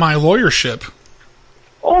and got my lawyership.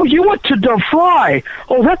 Oh, you went to DeVry.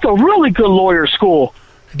 Oh, that's a really good lawyer school.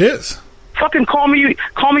 It is. Fucking call me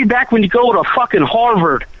back when you go to fucking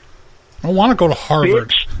Harvard. I don't want to go to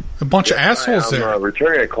Harvard. A bunch of assholes there. I'm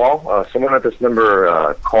returning a call. Someone at this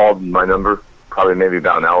number called my number probably maybe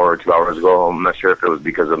about an hour or 2 hours ago. I'm not sure if it was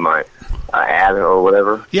because of my ad or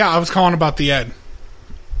whatever. Yeah, I was calling about the ad.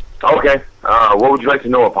 Okay. What would you like to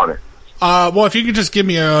know upon it? Well, if you could just give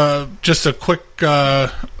me just a quick,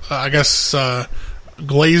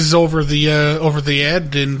 glaze over the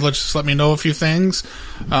ad, and just let me know a few things.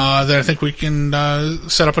 Then I think we can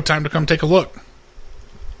set up a time to come take a look.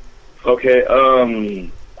 Okay.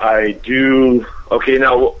 I do. Okay.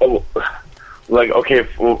 Now, on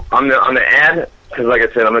the ad, because like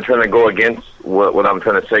I said, I'm trying to go against what I'm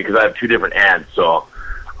trying to say because I have two different ads. So,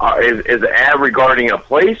 is the ad regarding a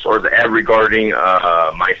place or is the ad regarding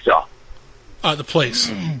myself? The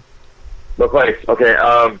place. The place. Okay.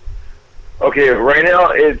 Okay. Right now,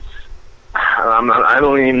 it's. I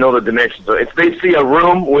don't even know the dimensions. So it's basically a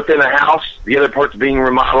room within a house. The other part's being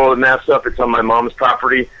remodeled and that stuff. It's on my mom's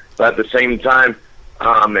property, but at the same time,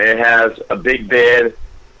 it has a big bed.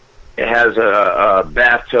 It has a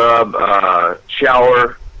bathtub,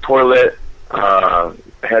 shower, toilet. It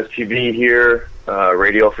has TV here,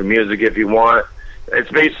 radio for music if you want. It's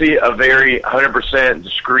basically a very 100%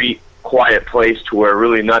 discreet, quiet place to where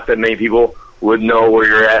really not that many people would know where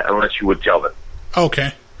you're at unless you would tell them.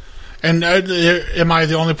 Okay. And am I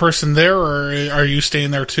the only person there, or are you staying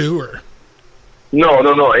there too? Or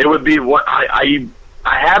No. It would be what I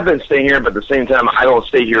have been staying here, but at the same time, I don't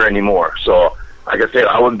stay here anymore. So, like I said,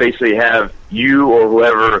 I would basically have you or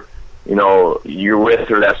whoever you're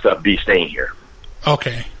with or that stuff be staying here.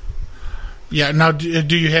 Okay. Yeah. Now,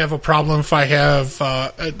 do you have a problem if I have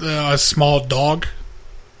a small dog?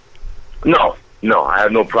 No, I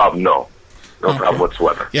have no problem. No problem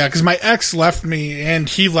whatsoever. Yeah, because my ex left me, and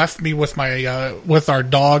he left me with my with our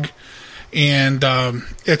dog, and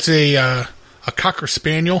it's a Cocker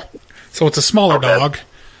Spaniel, so it's a smaller dog.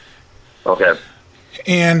 Okay.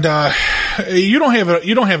 And you don't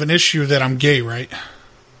have an issue that I'm gay, right?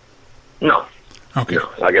 No. Okay. No.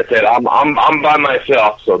 Like I said, I'm by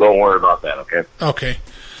myself, so don't worry about that. Okay. Okay.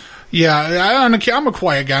 Yeah, I'm a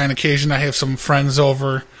quiet guy. On occasion, I have some friends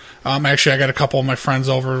over. Actually, I got a couple of my friends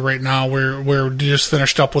over right now. We're just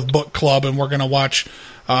finished up with book club, and we're going to watch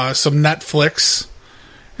some Netflix,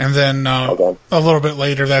 and then a little bit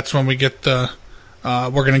later, that's when we get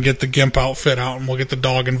we're going to get the GIMP outfit out, and we'll get the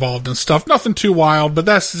dog involved and stuff. Nothing too wild, but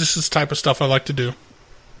that's just the type of stuff I like to do.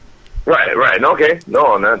 Right. Okay.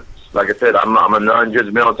 No, and that's, like I said, I'm a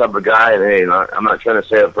non-judgmental type of guy, and hey, I'm not trying to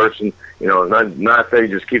say a person, not say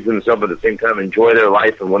just keep themselves, but at the same time enjoy their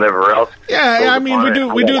life and whatever else. Yeah, I mean, I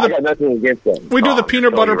got nothing against them. We do the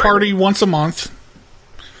peanut butter party once a month.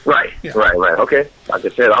 Right. Okay. Like I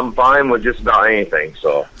said, I'm fine with just about anything.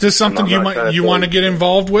 So, is this something you want to get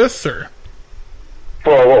involved with, or?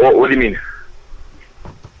 What do you mean?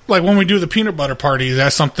 Like when we do the peanut butter party, is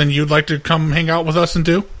that something you'd like to come hang out with us and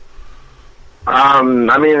do? I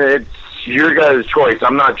mean, it's your guys' choice.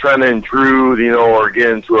 I'm not trying to intrude, or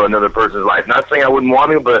get into another person's life. Not saying I wouldn't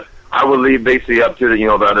want to, but I would leave basically up to the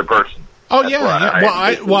other person. Oh,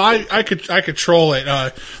 yeah. I could troll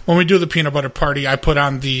it. When we do the peanut butter party, I put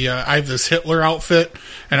on I have this Hitler outfit,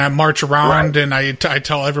 and I march around, and I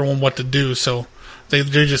tell everyone what to do. So they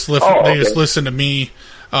just listen. They just listen to me.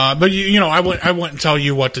 But I wouldn't tell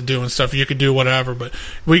you what to do and stuff. You could do whatever. But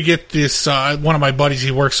we get this. One of my buddies,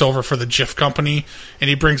 he works over for the Jif company, and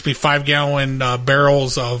he brings me 5-gallon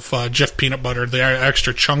barrels of Jif peanut butter. They are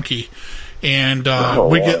extra chunky, and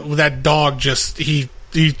we get that dog. He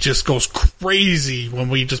just goes crazy when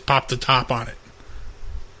we just pop the top on it.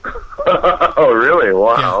 Oh, really?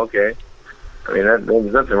 Wow. Yeah. Okay. I mean,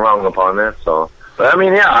 there's nothing wrong upon that. So, but I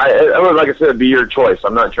mean, yeah. It would, like I said, it'd be your choice.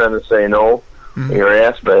 I'm not trying to say no. Your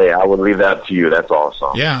ass, but hey, I would leave that to you. That's all.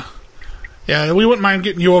 So. Yeah, we wouldn't mind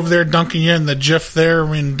getting you over there, dunking you in the Jif there,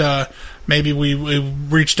 and maybe we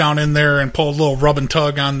reach down in there and pull a little rub and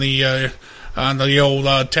tug on the old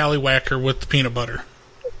tallywhacker with the peanut butter.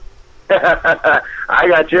 I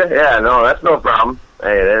got you. Yeah, no, that's no problem.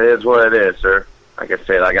 Hey, that is what it is, sir. Like I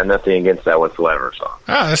said, I got nothing against that whatsoever. So.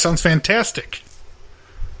 That sounds fantastic.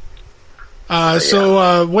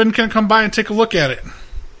 So when can I come by and take a look at it?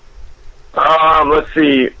 Let's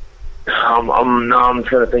see. I'm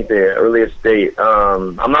trying to think the earliest date.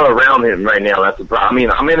 I'm not around him right now. That's the problem. I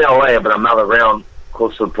mean, I'm in LA, but I'm not around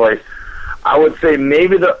close to the place. I would say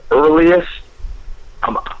maybe the earliest.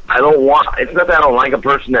 It's not that I don't like a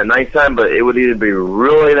person at nighttime, but it would either be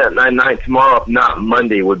really that night tomorrow, if not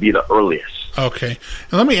Monday, would be the earliest. Okay.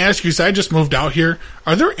 And let me ask you, so I just moved out here.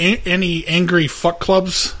 Are there any angry fuck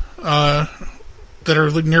clubs that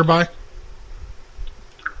are nearby?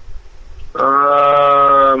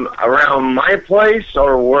 Around my place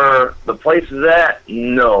or where the place is at?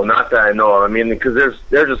 No, not that I know of. I mean, because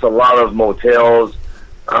there's just a lot of motels,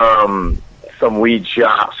 some weed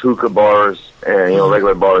shops, hookah bars, and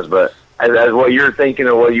regular bars. But as what you're thinking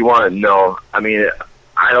of what you want to know, I mean,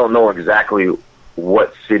 I don't know exactly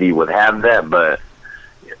what city would have that, but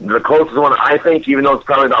the closest one I think, even though it's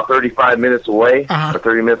probably about 35 minutes away or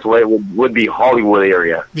 30 minutes away, would be Hollywood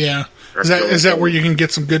area. Yeah, is that where you can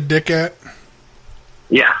get some good dick at?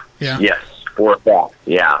 Yeah. Yes, for a fact.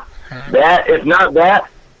 Yeah. Right. That, if not that,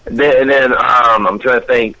 then I'm trying to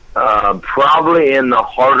think. Probably in the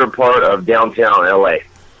harder part of downtown LA.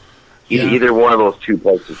 Either one of those two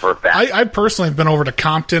places for a fact. I personally have been over to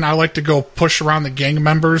Compton. I like to go push around the gang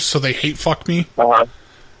members so they hate fuck me.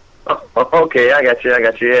 Okay, I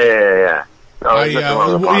got you. Yeah.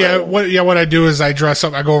 No, what I do is I dress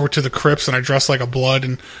up. I go over to the Crips and I dress like a blood,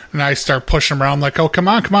 and I start pushing them around. I'm like, oh, come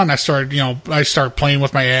on. And I start playing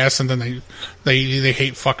with my ass, and then they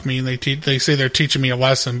hate fuck me, and they say they're teaching me a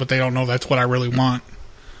lesson, but they don't know that's what I really want.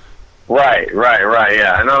 Right,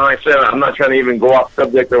 yeah. And like I said, I'm not trying to even go off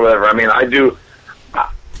subject or whatever. I mean, I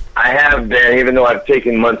have been, even though I've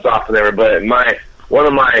taken months off and everything, but one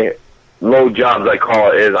of my low jobs, I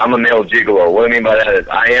call it, is I'm a male gigolo. What I mean by that is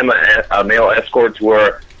I am a male escort to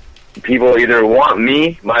where people either want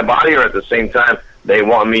me, my body, or at the same time they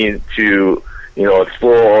want me to,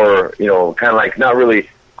 explore, or, kind of like not really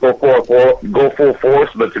go full force,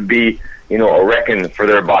 but to be, a wrecking for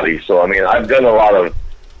their body. So, I mean, I've done a lot of,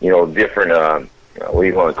 different what do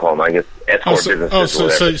you want to call them? I guess escort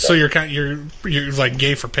businesses. So you're like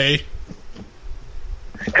gay for pay?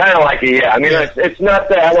 Kind of like it, yeah. I mean, it's not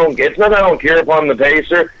that I don't care if I'm the pay,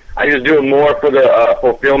 sir. I just do it more for the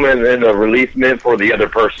fulfillment and the releasement for the other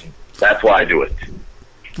person. That's why I do it.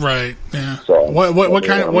 Right. Yeah. So what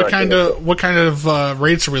kind of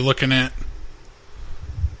rates are we looking at?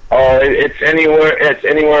 Oh, it's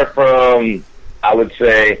anywhere from, I would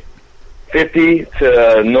say, 50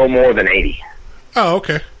 to no more than 80. Oh,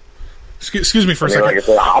 okay. Excuse me for a second. Like I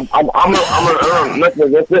said,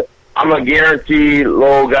 I'm a guaranteed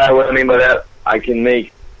low guy. What I mean by that, I can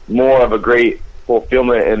make more of a great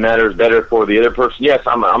fulfillment and matters better for the other person. Yes,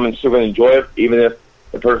 I'm still going to enjoy it, even if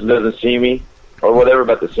the person doesn't see me or whatever.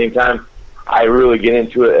 But at the same time, I really get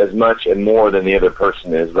into it as much and more than the other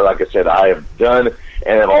person is. But like I said, I have done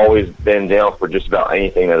and have always been down for just about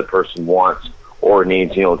anything that a person wants or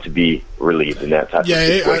needs, to be relieved in that type of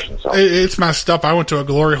situation. It's messed up. I went to a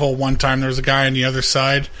glory hole one time. There was a guy on the other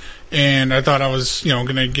side, and I thought I was,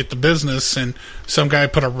 going to get the business, and some guy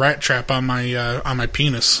put a rat trap on my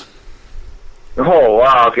penis. Oh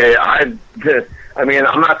wow! Okay, I mean,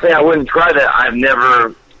 I'm not saying I wouldn't try that. I've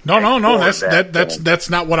never. No. That's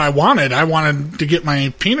not what I wanted. I wanted to get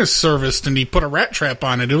my penis serviced, and he put a rat trap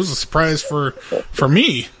on it. It was a surprise for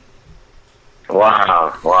me.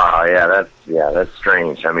 Wow, that's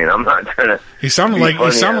strange. I mean, I'm not trying to. He sounded like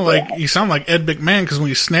Ed McMahon, because when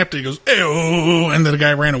he snapped it, he goes, "Ew," and then the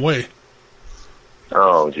guy ran away.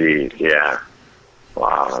 Oh, geez, yeah.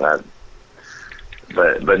 Wow,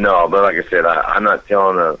 But like I said, I'm not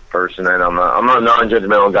telling a person, and I'm not a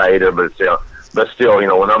non-judgmental guy either. But still,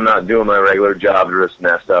 when I'm not doing my regular job, and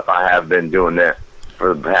that stuff, I have been doing that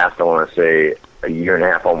for the past, I want to say, a year and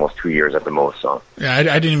a half, almost 2 years at the most. So yeah, I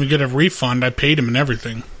didn't even get a refund. I paid him and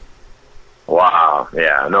everything. Wow.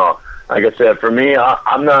 Yeah. No. Like I said, for me,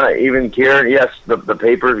 I'm not even caring. Yes, the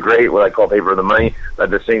paper is great, what I call paper of the money.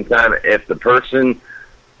 But at the same time, if the person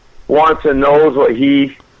wants and knows what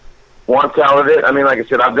he wants out of it, I mean, like I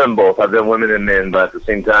said, I've done both. I've done women and men, but at the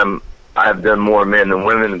same time, I've done more men than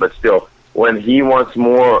women. But still, when he wants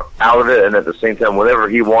more out of it, and at the same time, whatever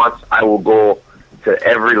he wants, I will go to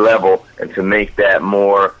every level and to make that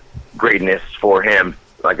more greatness for him,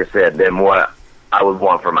 like I said, than what I would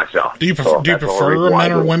want for myself. Do you prefer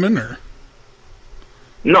men or women, or?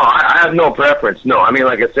 No, I have no preference. No, I mean,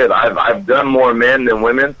 like I said, I've done more men than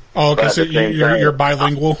women. Oh, okay, so you're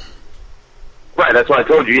bilingual? Right, that's what I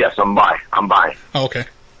told you. Yes, I'm bi. Oh, okay.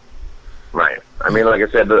 Right. I mean, like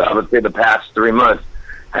I said, I would say the past 3 months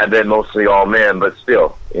have been mostly all men, but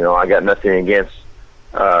still, I got nothing against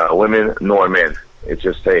women nor men. It's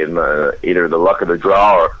just either the luck of the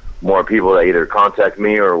draw, or more people that either contact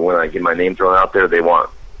me, or when I get my name thrown out there, they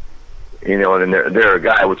want, and they're a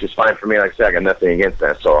guy, which is fine for me. Like I said, I got nothing against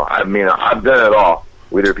that. So, I mean, I've done it all.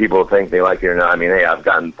 Whether people think they like it or not. I mean, hey, I've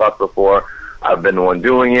gotten fucked before. I've been the one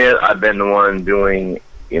doing it. I've been the one doing,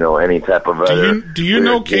 any type of other. Do you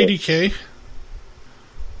know KDK?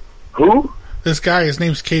 Who? This guy, his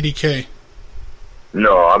name's KDK.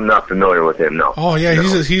 No, I'm not familiar with him, no. Oh, yeah, no.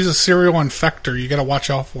 He's a serial infector. You got to watch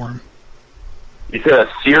out for him. You said a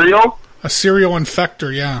serial? A serial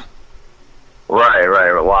infector, yeah.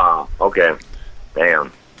 Right. Wow. Okay.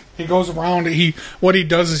 Damn. He goes around. What he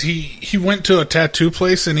does is he went to a tattoo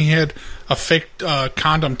place, and he had a fake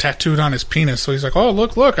condom tattooed on his penis. So he's like, "Oh,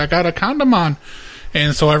 look, I got a condom on."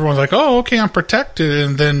 And so everyone's like, "Oh, okay, I'm protected."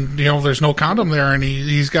 And then there's no condom there, and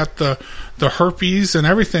he's got the herpes and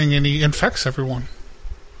everything, and he infects everyone.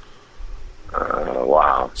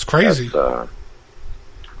 Wow, it's crazy.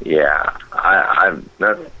 Yeah, I'm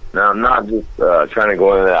not just trying to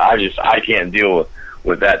go into that. I can't deal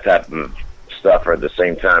with that type of stuff, or at the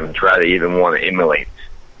same time try to even want to emulate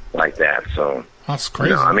like that. So that's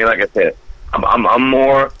crazy. I mean, like I said, I'm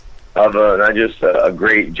more of not just a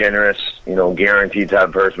great, generous, guaranteed type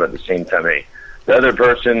of person, but at the same time, hey, the other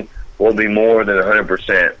person will be more than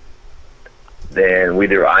 100% than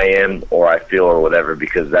either I am or I feel or whatever,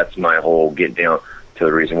 because that's my whole get down to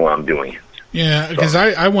the reason why I'm doing it. Yeah, because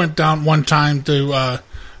I went down one time to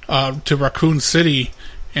Raccoon City,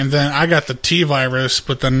 and then I got the T virus,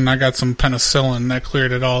 but then I got some penicillin that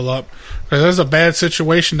cleared it all up. There's a bad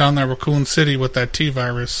situation down there, Raccoon City, with that T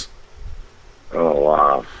virus. Oh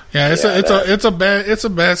wow! Yeah, it's a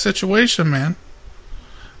bad situation, man.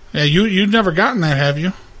 Yeah, you've never gotten that, have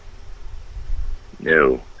you?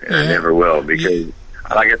 No, I never will, because,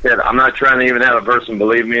 like I said, I'm not trying to even have a person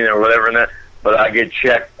believe me or whatever in that. But I get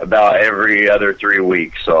checked about every other 3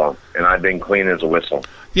 weeks, and I've been clean as a whistle.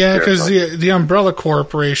 Yeah, because the Umbrella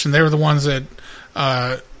Corporation, they were the ones that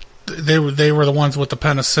they were the ones with the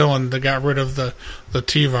penicillin that got rid of the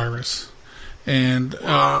T virus. and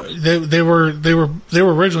they were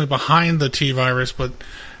originally behind the T virus, but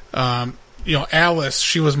Alice,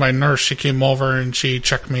 she was my nurse. She came over and she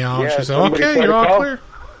checked me out. Yeah, She said, somebody "Okay, tried you're to all call? clear."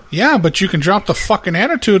 Yeah, but you can drop the fucking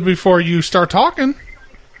attitude before you start talking.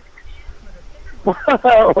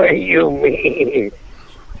 What do you mean?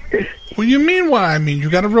 What do you mean? What I mean? You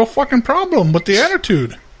got a real fucking problem with the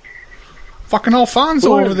attitude. Fucking Alfonso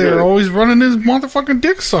Who is over there, this? always running his motherfucking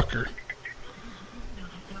dick sucker.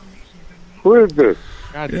 Who is this?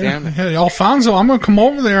 God Yeah, damn it. hey, Alfonso, I'm gonna come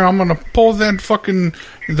over there. I'm gonna pull that fucking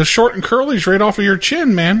the short and curlies right off of your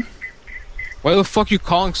chin, man. Why the fuck you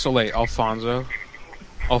calling so late, Alfonso?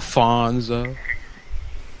 Alfonso.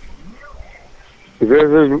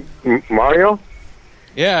 This is Mario?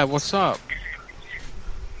 Yeah, what's up?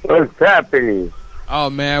 What's happening? Oh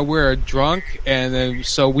man, we're drunk, and then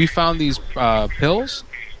so we found these pills,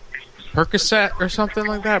 Percocet or something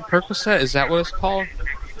like that. Percocet, is that what it's called?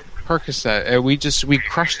 Percocet, and we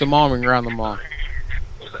crushed them all and we ground them all.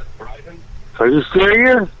 Are you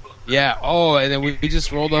serious? Yeah. Oh, and then we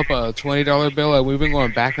just rolled up a $20 bill, and we've been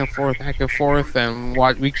going back and forth, and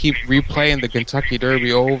we keep replaying the Kentucky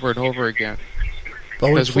Derby over and over again.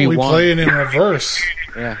 But we won. play it in reverse.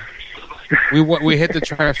 Yeah. We hit the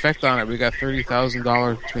trifecta on it. We got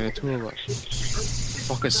 $30,000 between the two of us.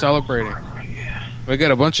 Fucking celebrating. We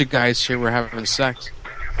got a bunch of guys here. We're having sex.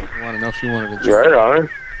 I want to know if you wanted to join. Right on.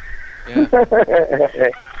 Yeah.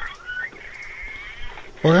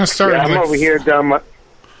 We're gonna start. Yeah, I'm over here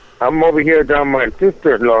down my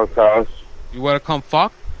sister-in-law's house. You want to come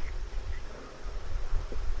fuck?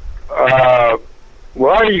 Where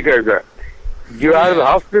are you guys at? You out of the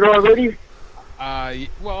hospital already?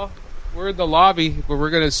 Well, we're in the lobby, but we're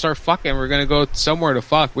gonna start fucking. We're gonna go somewhere to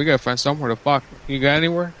fuck. We gotta find somewhere to fuck. You got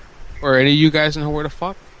anywhere? Or any of you guys know where to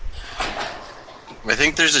fuck? I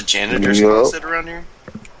think there's a janitor's closet around here.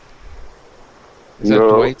 Is that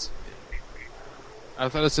Dwight's? I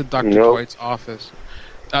thought it said Dr. Dwight's office.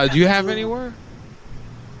 Do you have anywhere?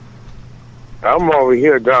 I'm over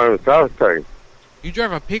here down the south side. You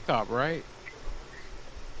drive a pickup, right?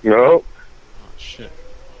 No. Oh, shit.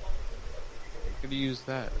 Could you use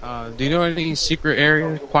that? Do you know any secret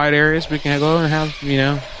areas, quiet areas we can go and have,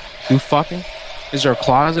 do fucking? Is there a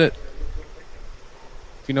closet?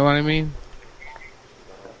 If you know what I mean?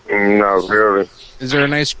 Not really. Is there a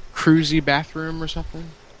nice cruisy bathroom or something?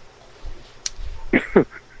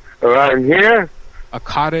 Around here? A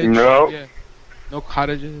cottage? No. Yeah. No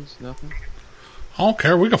cottages? Nothing? I don't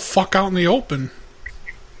care. We can fuck out in the open.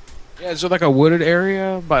 Yeah, is there like a wooded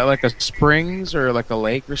area by like a springs or like a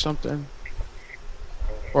lake or something?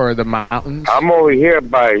 Or the mountains? I'm over here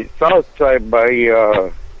by south side by,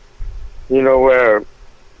 where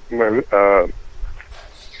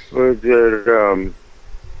was it,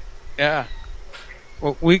 Yeah.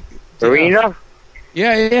 Well, Arena?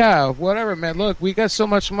 Yeah, whatever, man. Look, we got so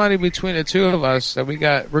much money between the two of us that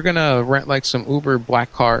we're gonna rent like some Uber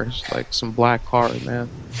black cars, like some black cars, man.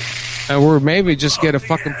 And we're maybe just get a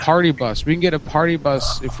fucking party bus. We can get a party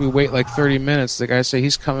bus if we wait like 30 minutes. The guy say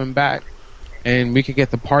he's coming back, and we could get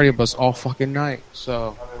the party bus all fucking night.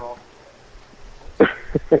 So.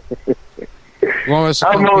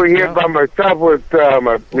 I'm over here by myself with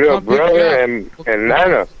my little brother and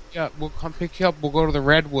Nana. Yeah, we'll come pick you up. We'll go to the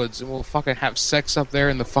Redwoods and we'll fucking have sex up there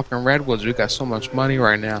in the fucking Redwoods. We got so much money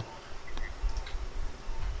right now.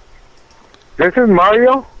 This is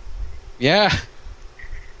Mario? Yeah.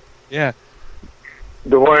 Yeah.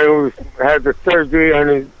 The one who had the surgery on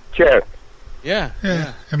his chest. Yeah.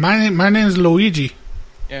 Yeah. And my name is Luigi.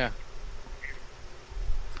 Yeah.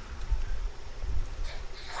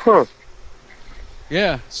 Huh.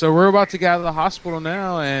 Yeah, so we're about to get out of the hospital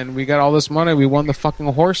now, and we got all this money. We won the fucking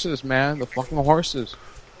horses, man. The fucking horses.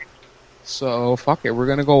 So fuck it, we're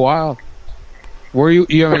gonna go wild. Where you want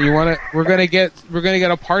to? We're gonna get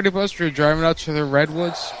a party bus. We're driving out to the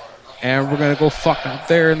Redwoods, and we're gonna go fuck out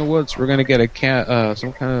there in the woods. We're gonna get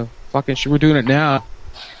some kind of fucking shit. We're doing it now.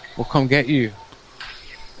 We'll come get you.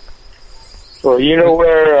 So you know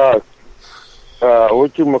where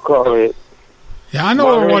whatchamacallit? Yeah, I know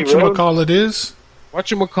where whatchamacallit is.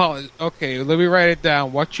 Whatchamacallit? Okay, let me write it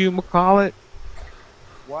down. Whatchamacallit?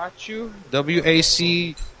 WACHU?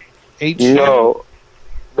 No.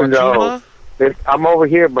 No. I'm over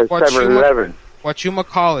here by 7-Eleven. Wachuma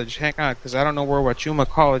College. Hang on, because I don't know where Wachuma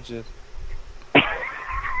College is.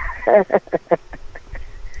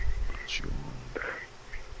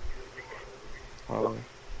 Well,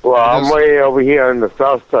 I'm way over here on the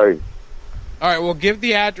south side. All right, well, give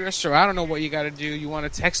the address, or I don't know what you got to do. You want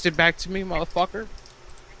to text it back to me, motherfucker?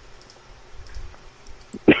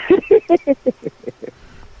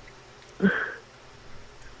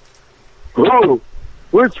 Who?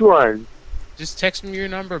 Which one? Just text me your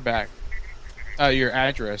number back. Your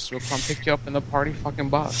address. We'll come pick you up in the party fucking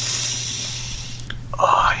bus.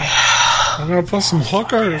 Oh, yeah. We're gonna put some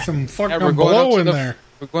hooker, some fucking we're going blow in the, there.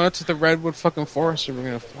 We're going up to the Redwood fucking forest and we're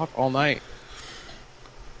gonna fuck all night.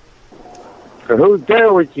 So who's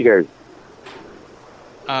there with you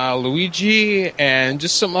guys? Luigi and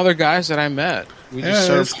just some other guys that I met. We just Yeah,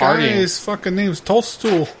 started this guy, partying. his fucking name's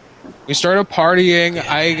Toadstool. We started partying.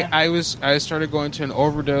 I started going to an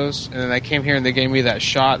overdose, and then I came here and they gave me that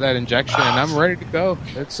shot, that injection, and I'm ready to go.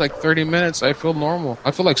 It's like 30 minutes. I feel normal.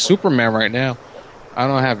 I feel like Superman right now. I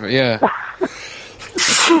don't have it. Yeah.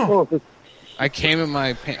 I came in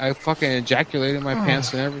my I fucking ejaculated in my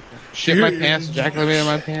pants and everything. Shit my pants, ejaculated in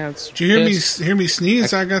my pants. Did you hear me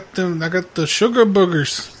sneeze? I got the sugar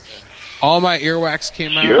boogers. All my earwax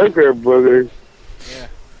came out. Sugar boogers. Yeah.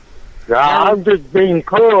 Nah, I'm just being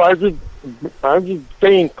cool. I'm just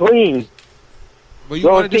staying clean. Well, the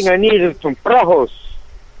only thing I need is some Prajos.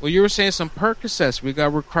 Well, you were saying some Percocets.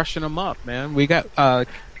 We're crushing them up, man. We got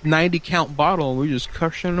 90 count bottle and we're just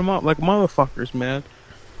crushing them up like motherfuckers, man.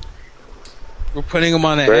 We're putting them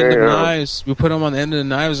on the end of knives. We put them on the end of the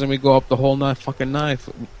knives and we go up the whole fucking knife.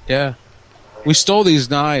 Yeah. We stole these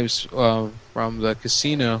knives from the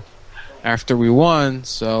casino after we won,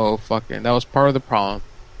 so fucking that was part of the problem.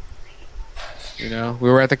 You know, we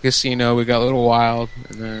were at the casino, we got a little wild,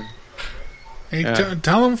 and then... Hey,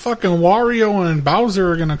 tell them fucking Wario and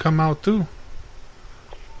Bowser are gonna come out, too.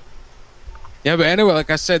 Yeah, but anyway, like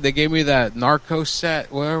I said, they gave me that narco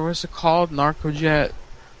set. What's it called? Narcojet.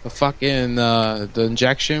 The fucking, the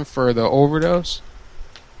injection for the overdose.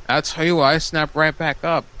 I'll tell you what, I snapped right back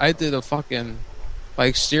up. I did a fucking...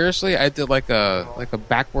 Like, seriously, I did like a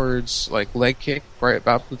backwards, like, leg kick right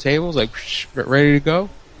about the tables, like, ready to go.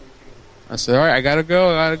 I said, all right, I gotta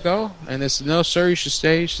go. And they said, no, sir, you should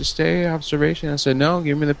stay, observation. I said, no,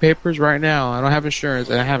 give me the papers right now. I don't have insurance.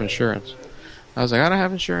 And I have insurance. I was like, I don't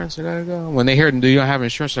have insurance. I gotta go. When they hear, do you don't have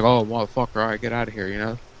insurance? Like, oh, motherfucker, all right, get out of here, you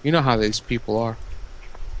know? You know how these people are.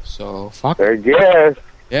 So, fuck it. I guess.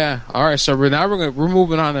 Yeah, all right, so we're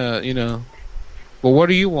moving on to, you know. Well, what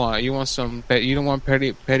do you want? You want some, you don't want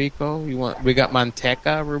perico? We got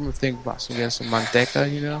manteca. We're going to think about some manteca,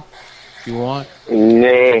 you know? If you want.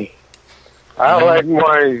 Nah. All I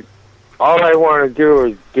want to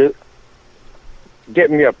do is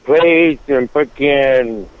get me a plate and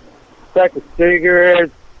fucking stack of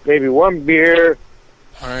cigarettes, maybe one beer.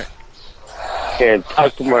 All right. And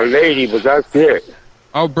talk to my lady, but that's it.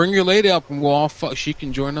 I'll bring your lady up and we'll all fuck. She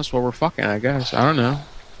can join us while we're fucking, I guess. I don't know.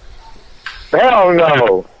 Hell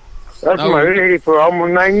no. That's my lady for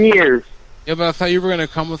almost 9 years. Yeah, but I thought you were going to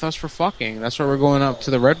come with us for fucking. That's what we're going up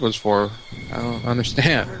to the Redwoods for. I don't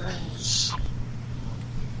understand.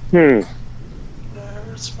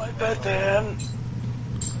 There's my bed, then.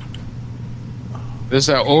 There's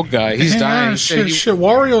that old guy. He's dying. Shit,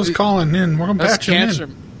 Wario's calling in. We're going to patch him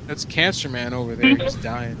in. That's Cancer Man over there. He's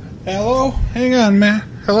dying. Hello? Hang on, man.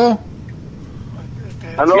 Hello?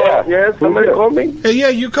 Hello? Yeah. Yes, somebody called me? Hey, yeah,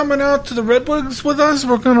 you coming out to the Redwoods with us?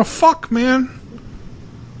 We're going to fuck, man.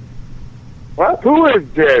 What? Who is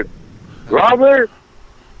this? Robert?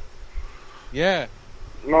 Yeah.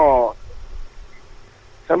 No.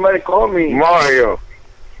 Somebody called me. Mario.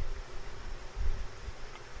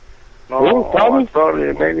 No, Tommy?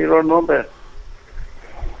 Sorry, maybe you don't know that.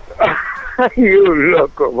 You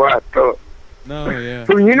loco, vato. No, yeah.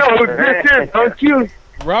 So you know who this is, don't you?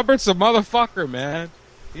 Robert's a motherfucker, man.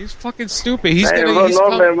 He's fucking stupid. He's Hey,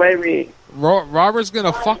 gonna. maybe. Robert's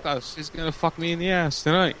gonna fuck us. He's gonna fuck me in the ass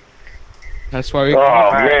tonight. That's why we.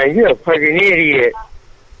 Oh man, you're a fucking idiot.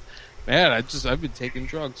 Man, I've been taking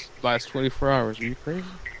drugs the last 24 hours. Are you crazy?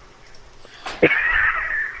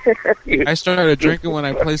 I started drinking when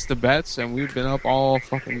I placed the bets, and we've been up all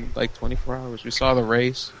fucking like 24 hours. We saw the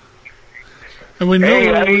race. And we knew.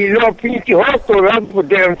 Hey, you know, Pinky Hostel, that's for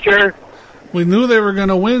damn sure. We knew they were going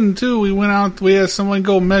to win, too. We went out, we had someone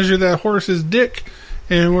go measure that horse's dick,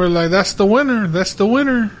 and we're like, that's the winner. That's the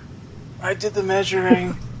winner. I did the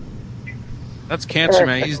measuring. That's Cancer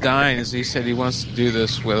Man. He's dying. He said he wants to do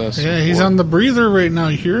this with us. Yeah, he's on the breather right now.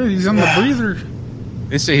 You hear it? He's on the breather.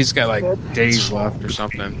 They say he's got like days left or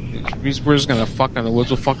something. We're just going to fuck in the woods.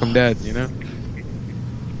 We'll fuck him dead, you know?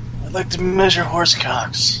 I'd like to measure horse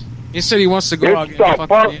cocks. He said he wants to go out and fuck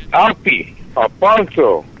Alfie,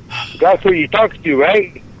 Alfonso. That's who you talk to,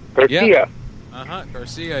 right? Garcia. Yeah.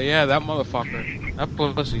 Garcia. Yeah, that motherfucker. That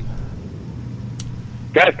pussy.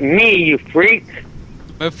 That's me, you freak.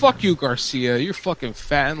 But fuck you, Garcia. You're fucking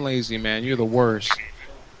fat and lazy, man. You're the worst.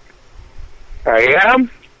 I am?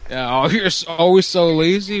 Yeah, oh, you're always so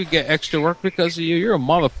lazy. You get extra work because of you. You're a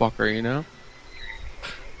motherfucker, you know.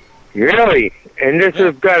 Really? And this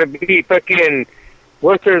has got to be fucking,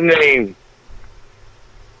 what's her name?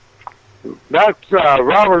 That's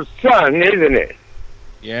Robert's son, isn't it?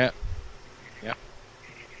 Yeah. Yeah.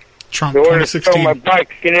 Trump The one that 2016. stole my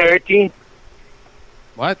bike and everything?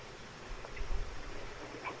 What?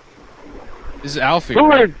 This is Alfie.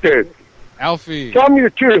 Who is this? Alfie. Tell me the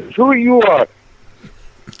truth. Who you are?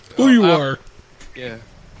 Who you are? Yeah.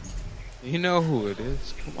 You know who it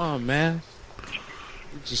is. Come on, man.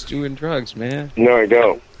 You're just doing drugs, man. No, I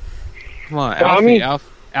don't. Come on, Tommy?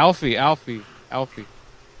 Alfie. Alfie,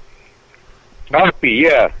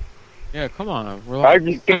 yeah. Yeah, come on. I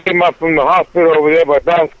just came up from the hospital over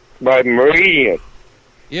there by Meridian.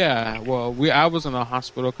 Yeah, well, I was in the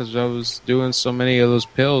hospital because I was doing so many of those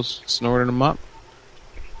pills, snorting them up.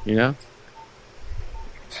 You know?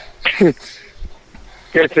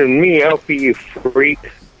 That's me, Alfie, you freak.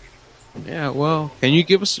 Yeah, well, can you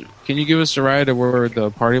give us a ride to where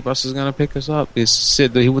the party bus is gonna pick us up? They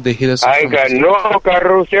hit us. I ain't got no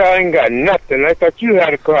carrocha, I ain't got nothing. I thought you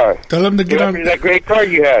had a car. Tell him to get on that great car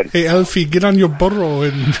you had. Hey, Alfie, get on your burro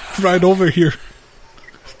and ride over here.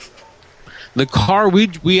 The car we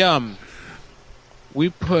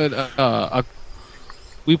put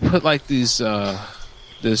like these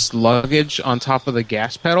this luggage on top of the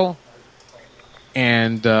gas pedal,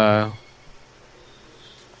 and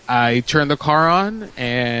I turned the car on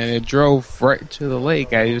and it drove right to the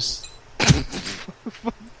lake. I just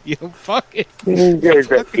fuck it. You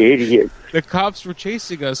guys are idiots. The cops were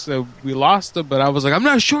chasing us, so we lost them. But I was like, I'm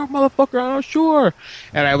not sure, motherfucker, I'm not sure.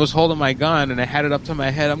 And I was holding my gun, and I had it up to my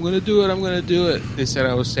head. I'm gonna do it. They said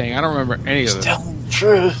I was saying. I don't remember any of it. Telling the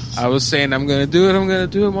truth. I was saying, I'm gonna do it,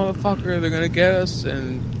 motherfucker. They're gonna get us.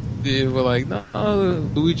 And they were like, no.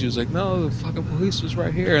 Luigi was like, no, the fucking police was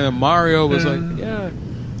right here. And then Mario was like, yeah.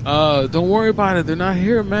 Don't worry about it. They're not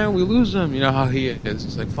here, man. We lose them. You know how he is.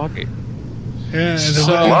 It's like, fuck it. Yeah,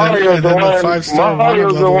 So, Mario's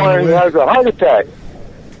the one who has a heart attack.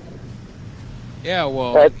 Yeah,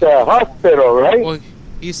 well, at the hospital, right? Well,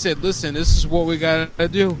 he said, listen, this is what we gotta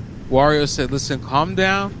do. Wario said, listen, calm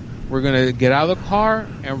down. We're gonna get out of the car,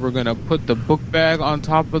 and we're gonna put the book bag on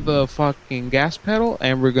top of the fucking gas pedal,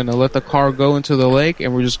 and we're gonna let the car go into the lake,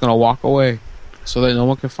 and we're just gonna walk away so that no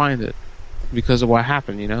one can find it because of what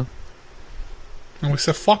happened, you know? And we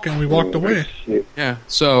said, fuck it, and we walked away. Yeah.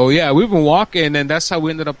 So, yeah, we've been walking, and that's how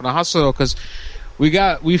we ended up in the hospital, because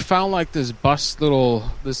we found, like, this little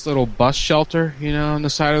bus shelter, you know, on the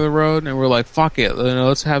side of the road, and we're like, fuck it, you know,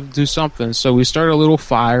 let's do something. So we started a little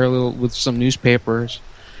fire with some newspapers,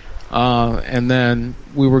 and then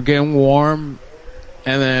we were getting warm,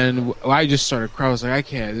 and then I just started crying. I was like, I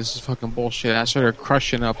can't, this is fucking bullshit. I started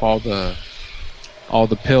crushing up all the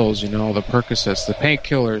pills, you know, all the Percocets, the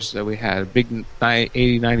painkillers that we had, a big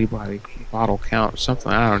 80-90 bottle count, something,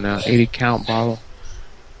 I don't know, 80 count bottle.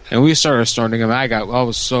 And we started snorting them. I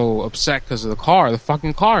was so upset because of the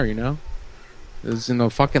fucking car, you know. It was in the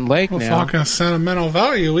fucking lake now. Fucking sentimental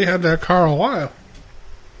value. We had that car a while.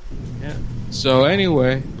 Yeah. So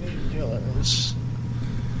anyway.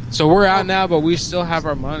 So we're out now, but we still have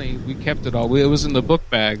our money. We kept it all. It was in the book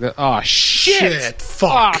bag. Oh, shit.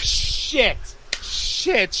 Fuck. Oh, shit.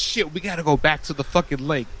 Shit, we gotta go back to the fucking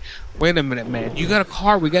lake. Wait a minute, man. You got a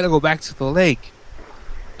car, we gotta go back to the lake.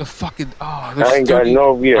 The fucking, I ain't got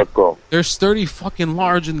no vehicle. There's 30 fucking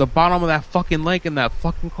large in the bottom of that fucking lake in that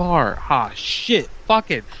fucking car. Ah, shit. Fuck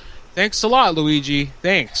it. Thanks a lot, Luigi.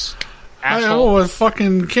 Thanks. I was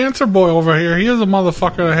fucking Cancer Boy over here. He was a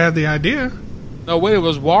motherfucker that had the idea. No, wait, it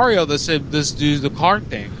was Wario that said this dude's the car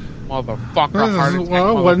thing. Motherfucker. Heart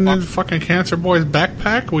attack, wasn't it fucking Cancer Boy's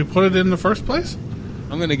backpack? We put it in the first place?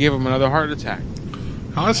 I'm gonna give him another heart attack.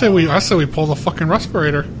 I say we pull the fucking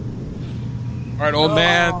respirator. Alright, old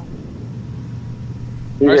man.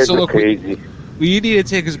 You Alright, guys so are look, crazy. we need to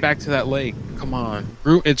take us back to that lake. Come on.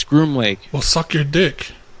 It's Groom Lake. Well, suck your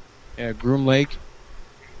dick. Yeah, Groom Lake.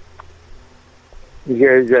 You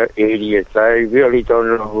guys are idiots. I really don't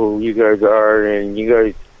know who you guys are, and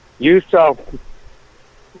you sound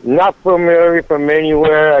not familiar from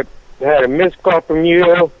anywhere. I had a missed call from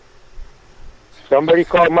you. Somebody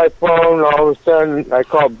called my phone, all of a sudden I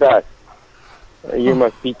called back. You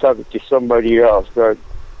must be talking to somebody else, but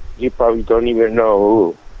you probably don't even know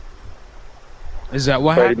who. Is that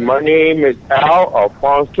what but happened? My name is Al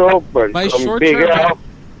Alfonso, but My I'm short Big term. Al.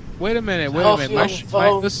 Wait a minute.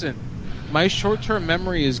 Listen, my short-term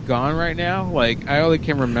memory is gone right now. Like, I only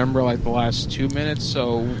can remember like the last 2 minutes.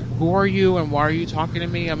 So, who are you and why are you talking to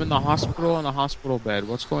me? I'm in the hospital on a hospital bed.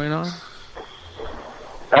 What's going on?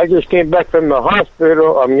 I just came back from the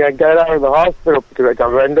hospital. I mean, I got out of the hospital because I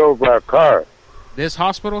got run over by a car. This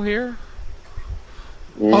hospital here?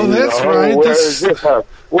 Oh, that's No, right. where is this This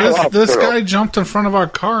hospital? guy jumped in front of our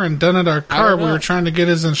car and dented our car. We were trying to get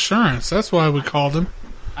his insurance. That's why we called him.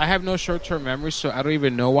 I have no short-term memory, so I don't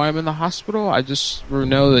even know why I'm in the hospital. I just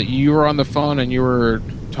know that you were on the phone and you were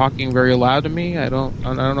talking very loud to me. I don't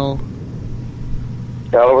know.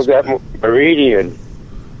 I was at Meridian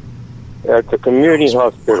at the community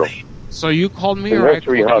hospital. So you called me The or I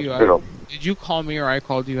nursery called you? hospital. Did you call me or I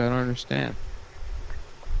called you? I don't understand.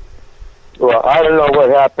 Well, I don't know what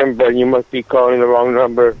happened, but you must be calling the wrong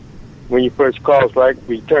number when you first call, so I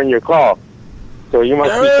return your call. So you must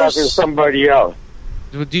be talking to somebody else.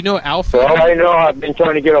 Do you know Alpha? So all I know, I've been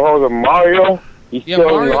trying to get a hold of Mario. He's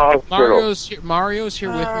still in the hospital. Mario's here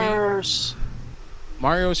with me.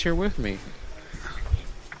 Mario's here with me.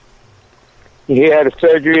 He had a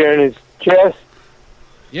surgery on his chest.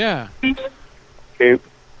 Yeah. They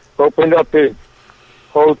opened up his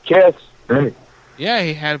whole chest. Yeah,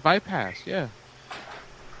 he had bypass. Yeah.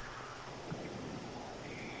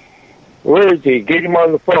 Where is he? Get him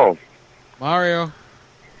on the phone. Mario.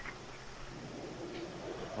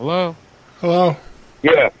 Hello. Hello.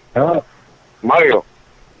 Yeah. Hello. Mario.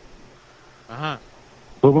 Uh-huh.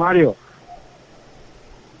 Who's Mario?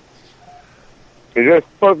 Is this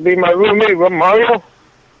supposed to be my roommate, Mario?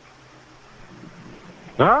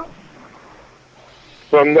 Huh?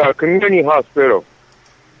 From the community hospital.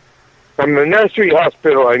 From the nursery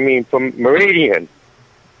hospital, I mean, from Meridian.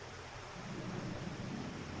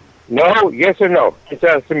 No? Yes or no? Just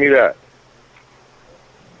answer me that.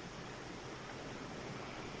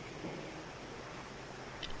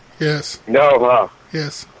 Yes. No, huh?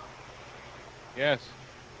 Yes. Yes.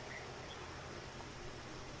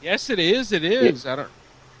 Yes, it is. It is. I don't.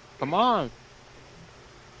 Come on.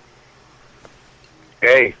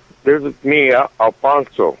 Hey, this is me,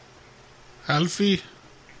 Alfonso. Alfie.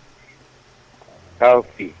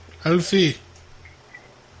 Alfie. Alfie.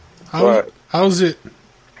 What? How's it?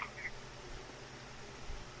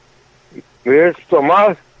 Yes,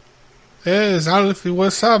 Tomas? Yes, Alfie.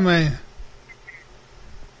 What's up, man?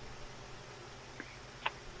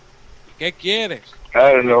 ¿Qué quieres?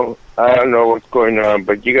 I don't know. I don't know what's going on,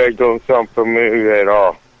 but you guys don't sound familiar at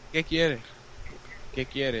all. ¿Qué quieres? ¿Qué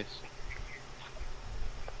quieres?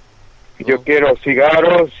 Yo quiero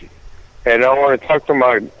cigarros, and I want to talk to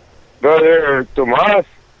my brother, Tomas.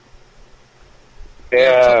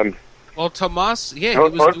 Well, Tomas, yeah,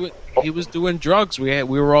 Huh? he was doing drugs. We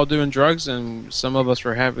were all doing drugs, and some of us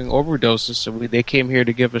were having overdoses. So they came here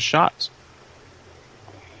to give us shots.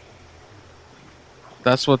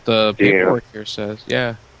 That's what the paperwork here says.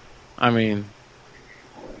 Yeah, I mean,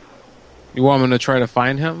 you want me to try to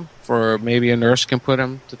find him, for maybe a nurse can put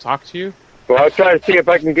him to talk to you? Well, I'll try to see if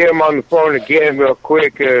I can get him on the phone again real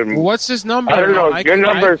quick. What's his number? I don't know. Your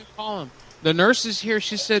number. I can call him. The nurse is here.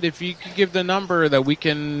 She said if you could give the number that we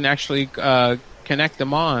can actually connect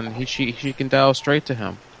him on, she can dial straight to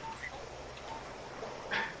him.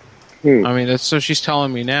 I mean, that's so she's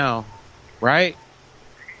telling me now, right?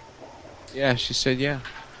 Yeah, she said yeah.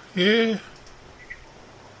 Yeah.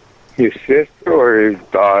 His sister or his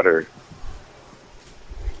daughter?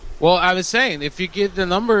 Well, I was saying, if you give the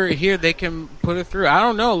number here, they can put it through. I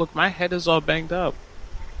don't know. Look, my head is all banged up.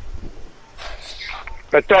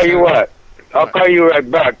 I tell you what. I'll call you right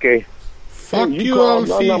back, eh? Fuck you called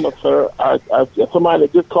my number, sir. Somebody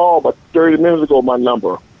just called about 30 minutes ago my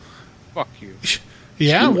number. Fuck you.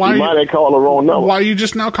 Yeah, You why might have called the wrong number. Why you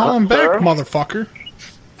just now calling back, sir? motherfucker?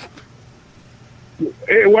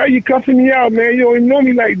 Hey, why you cussing me out, man? You don't even know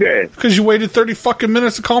me like that. Because you waited 30 fucking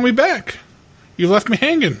minutes to call me back. You left me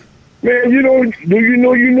hanging. Man, you don't. Do you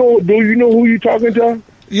know who you talking to?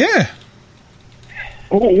 Yeah.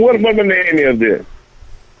 What the name is this?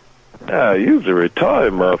 Yeah, you's a retarded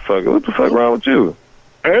motherfucker. What the fuck wrong with you?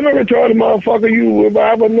 I ain't no retarded motherfucker. You, if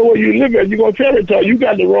I ever know where you live at, you gonna tell me, you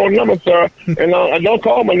got the wrong number, sir. And I don't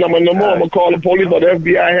call my number no more. I'm gonna call the police or the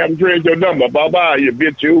FBI. Haven't traced your number. Bye bye, you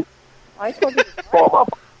bitch. You. I told you. Call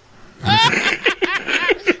He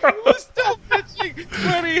was still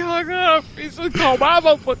bitching when he hung up. He said, "Call my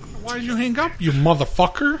motherfucker." Why did you hang up, you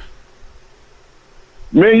motherfucker?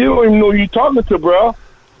 Man, you don't even know who you talking to, bro.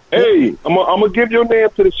 Hey, I'm gonna give your name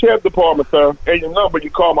to the sheriff department, sir, and your number.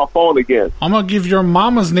 You call my phone again. I'm going to give your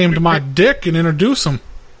mama's name to my dick and introduce him.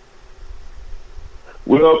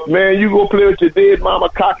 Well, man, you go play with your dead mama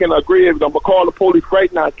cock in her grave. I'm gonna call the police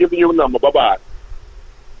right now. Giving you a number. Bye bye.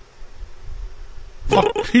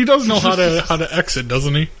 Fuck, he does know how to exit,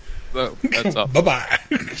 doesn't he? That's up. Bye bye.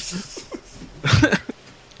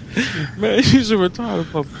 Man, she's a retarded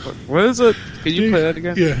motherfucker. What is it? Can you play that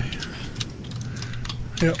again? Yeah.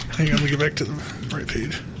 Yep. Hang on, let me get back to the right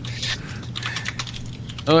page.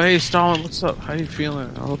 Oh, hey, Stalin, what's up? How you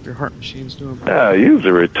feeling? I hope your heart machine's doing better. Yeah, you's a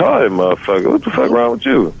retarded motherfucker. What the fuck wrong with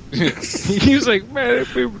you? He was like, man, that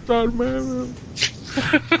people retarded, man.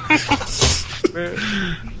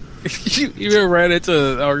 You went right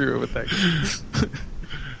into an argument with that guy.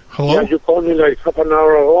 Hello? Yeah, you called me like half an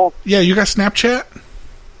hour ago. Yeah, you got Snapchat?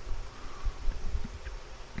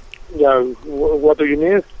 Yeah, what do you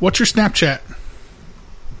need? What's your Snapchat?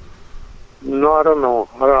 No, I don't know.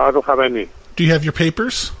 I don't have any. Do you have your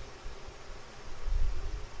papers?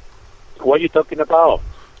 What are you talking about?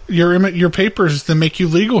 Your papers that make you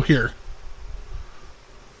legal here.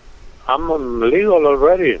 I'm legal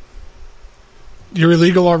already. You're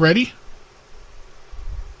illegal already?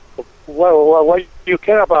 Well, why do you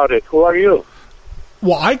care about it? Who are you?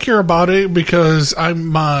 Well, I care about it because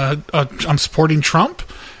I'm supporting Trump,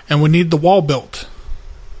 and we need the wall built.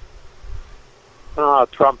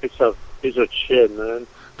 Trump is a piece of shit, man.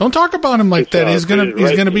 Don't talk about him like that. He's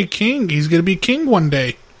gonna be king. He's gonna be king one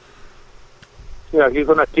day. Yeah, he's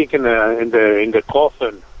gonna kick in the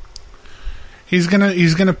coffin. He's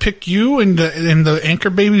gonna pick you and the anchor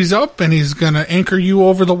babies up, and he's gonna anchor you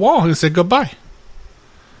over the wall and say goodbye.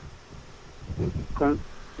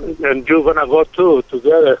 And you're gonna go too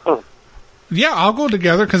together, huh? Yeah, I'll go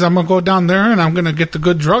together because I'm gonna go down there and I'm gonna get the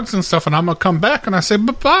good drugs and stuff, and I'm gonna come back and I say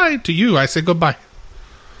bye bye to you. I say goodbye.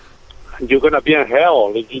 You're gonna be in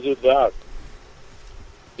hell if you do that.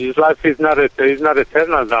 This life is not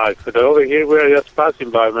eternal life. But over here we're just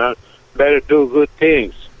passing by, man. Better do good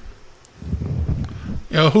things.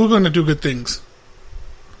 Yeah, who's gonna do good things?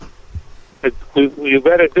 You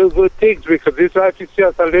better do good things because this life is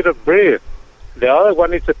just a little brief. The other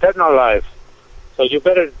one is eternal life. So you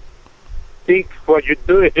better think what you're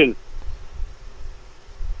doing.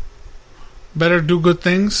 Better do good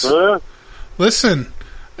things? Huh? Listen,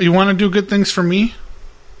 you want to do good things for me?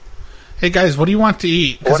 Hey guys, what do you want to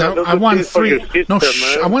eat? Because I want three.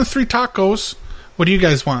 I want 3 tacos. What do you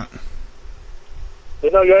guys want?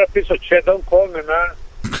 You know, you're a piece of shit. Don't call me, man.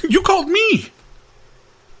 You called me.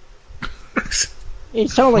 You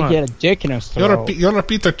sound like you had a dick in his throat. You're a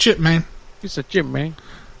piece of shit, man. Piece of shit, man.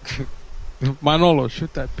 Manolo,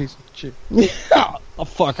 shoot that piece of shit. Oh,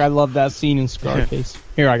 fuck, I love that scene in Scarface.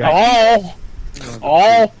 Here, I got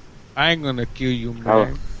it. I ain't gonna kill you, man.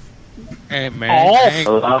 Oh. Hey, man.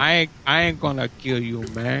 I ain't gonna kill you,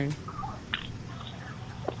 man.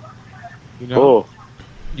 You know?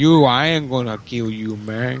 I ain't gonna kill you,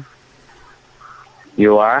 man.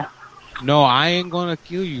 You are? No, I ain't gonna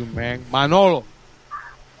kill you, man. Manolo,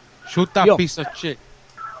 shoot that piece of shit.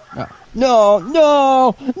 No!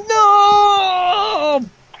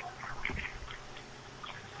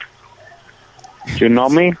 Do you know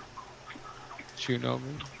me? Do you know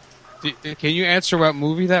me? Can you answer what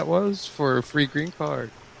movie that was for a free green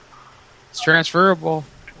card? It's transferable.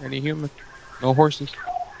 Any human. No horses.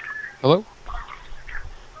 Hello?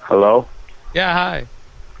 Hello? Yeah, hi.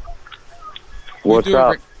 What's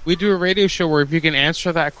up? We do a radio show where if you can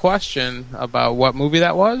answer that question about what movie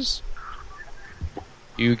that was,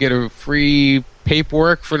 you get a free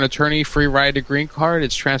paperwork for an attorney, free ride to green card.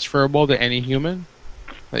 It's transferable to any human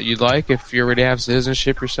that you'd like if you already have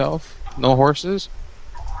citizenship yourself. No horses.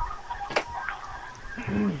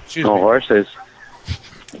 No horses.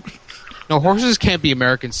 No, horses can't be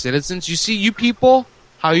American citizens. You see, you people,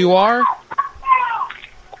 how you are?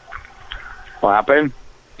 What happened?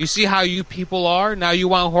 You see how you people are? Now you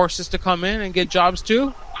want horses to come in and get jobs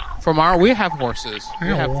too? We have horses. We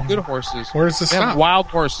have good horses. Where's the We have stop? wild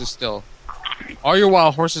horses still. All your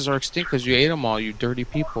wild horses are extinct because you ate them all, you dirty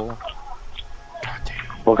people.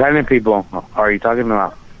 What kind of people are you talking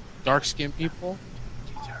about? Dark-skinned people?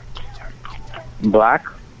 Black?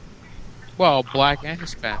 Well, black and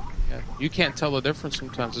Hispanic. Yeah. You can't tell the difference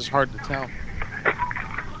sometimes. It's hard to tell.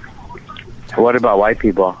 What about white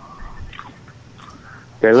people?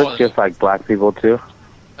 They look just like black people too.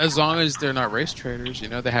 As long as they're not race traders,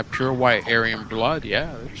 they have pure white Aryan blood.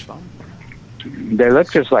 Yeah, that's fine. They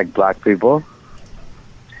look just like black people.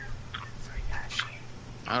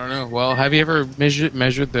 I don't know. Well, have you ever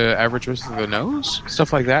measured the average width of the nose?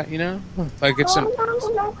 Stuff like that, Like it's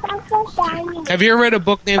Have you ever read a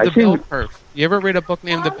book named The Bell Curve? You ever read a book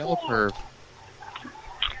named The Bell Curve?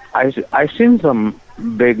 I seen some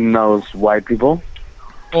big nose white people.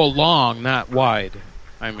 Oh, long, not wide.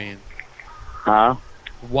 I mean. Huh?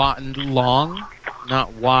 Long,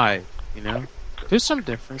 not wide, There's some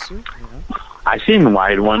differences, I seen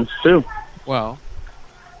wide ones too. Well.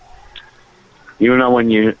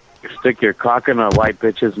 When you stick your cock in a white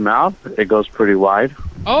bitch's mouth, it goes pretty wide.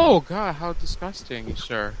 Oh God, how disgusting,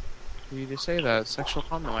 sir! For you to say that sexual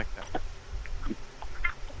comment like that.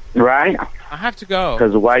 Right? I have to go.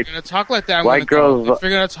 Because white, if you're gonna talk like that, I'm white gonna girls, go. If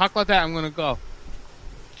you're gonna talk like that, I'm gonna go.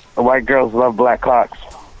 White girls love black cocks.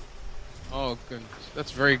 Oh goodness,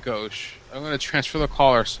 that's very gauche. I'm gonna transfer the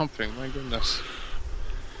call or something. My goodness.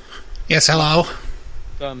 Yes, hello.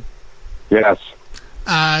 Done. Yes.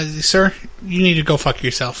 Sir, you need to go fuck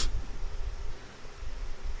yourself.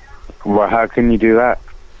 Well, how can you do that?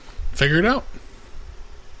 Figure it out.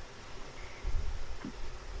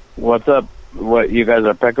 What's up? What, you guys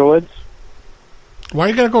are Peckerwoods? Why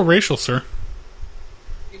you gotta go racial, sir?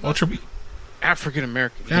 What's your... African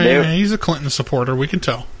American. Yeah, he's a Clinton supporter. We can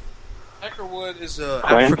tell. Peckerwood is a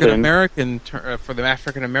African American for the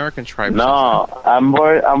African American tribe. No,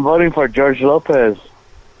 I'm voting for George Lopez.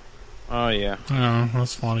 Oh yeah. Oh,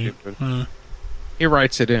 that's funny. He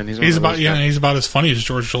writes it in. He's about he's about as funny as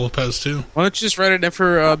George Lopez too. Why don't you just write it in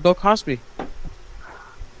for Bill Cosby?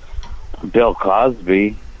 Bill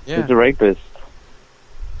Cosby? Yeah. He's a rapist.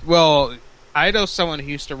 Well, I know someone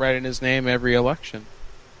who used to write in his name every election.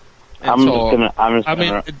 I'm just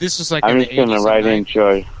gonna this is like I'm in just the gonna 80s write and in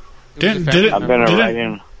George.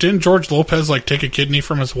 Didn't George Lopez like take a kidney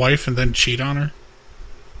from his wife and then cheat on her?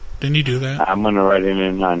 Didn't he do that? I'm gonna write it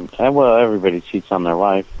in on. Well, everybody cheats on their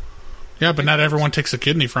wife. Yeah, but not everyone takes a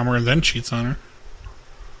kidney from her and then cheats on her.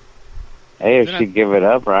 Hey, if she give it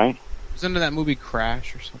up, right? It was into that movie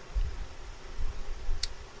Crash or something.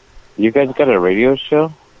 You guys got a radio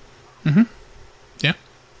show? Mm-hmm. Yeah.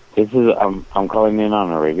 This is I'm calling in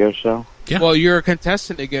on a radio show. Yeah. Well, you're a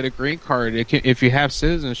contestant to get a green card. If you have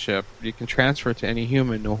citizenship, you can transfer it to any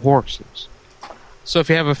human, no horses. So if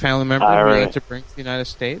you have a family member who you'd like to bring to the United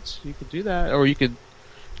States, you could do that, or you could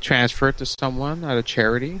transfer it to someone at a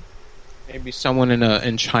charity. Maybe someone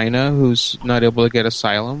in China who's not able to get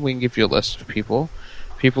asylum. We can give you a list of people.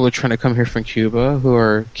 People who are trying to come here from Cuba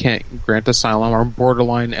who can't grant asylum, are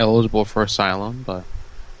borderline eligible for asylum, but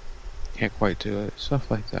can't quite do it.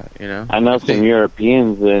 Stuff like that, you know. I know some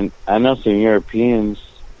Europeans that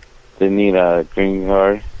need a green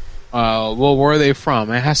card. Well, where are they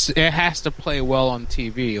from? It has to play well on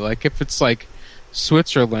TV. Like if it's like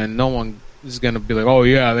Switzerland, no one is going to be like, oh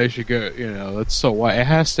yeah, they should get. You know, it's so white. It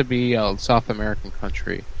has to be a South American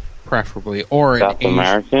country, preferably, or South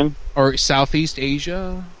American, or Southeast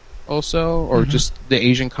Asia, also, or just the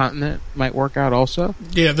Asian continent might work out also.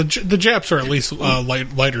 Yeah, the Japs are at least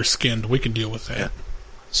lighter skinned. We can deal with that. Yeah.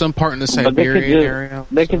 Some part in the Siberian area.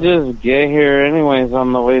 They could just get here anyways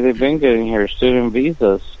on the way they've been getting here, student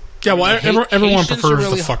visas. Yeah, well, everyone prefers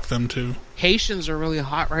really to fuck them too. Haitians are really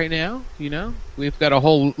hot right now. You know, we've got a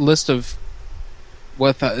whole list of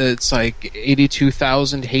it's like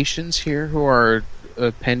 82,000 Haitians here who are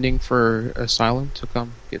pending for asylum to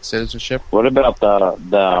come get citizenship. What about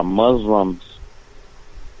the Muslims?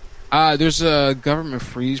 There's a government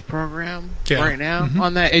freeze program right now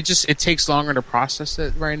on that. It takes longer to process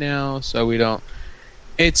it right now, so we don't.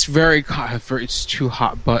 It's it's too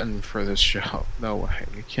hot button for this show. No way,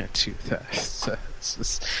 we can't do that.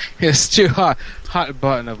 It's too hot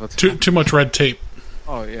button of a too much red tape.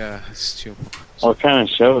 Oh yeah, it's too much. What kind of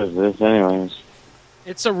show is this, anyways?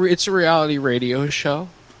 It's a reality radio show.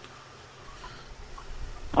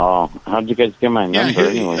 Oh, how'd you guys get my number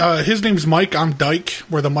anyway? His name's Mike. I'm Dyke.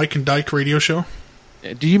 We're the Mike and Dyke radio show.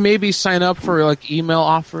 Do you maybe sign up for like email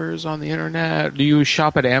offers on the internet? Do you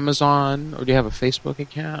shop at Amazon, or do you have a Facebook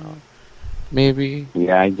account? Maybe.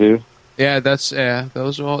 Yeah, I do. Yeah, those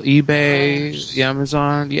are all eBay,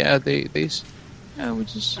 Amazon. Yeah, they. Yeah, we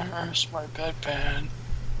just. Where's my bedpan?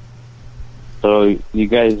 So you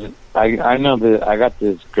guys, I know that I got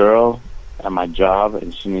this girl at my job,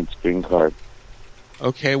 and she needs a green card.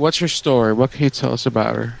 Okay, what's her story? What can you tell us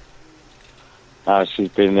about her? She's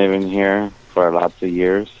been living here for lots of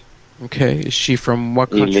years. Okay, is she from what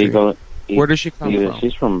country? Illegal. Where does she come from?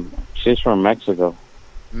 She's from Mexico.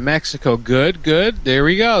 Mexico, good. There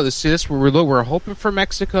we go. We're hoping for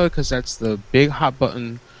Mexico because that's the big hot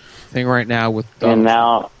button thing right now with. And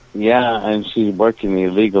now, and she's working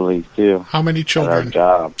illegally too. How many children? At her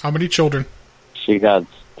job. How many children? She got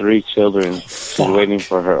 3 children. She's waiting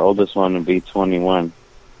for her oldest one to be 21.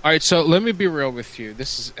 All right, so let me be real with you.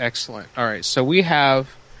 This is excellent. All right, so we have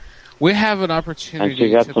an opportunity. And she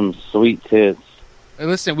got some sweet tits.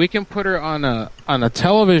 Listen, we can put her on a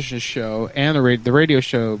television show and the radio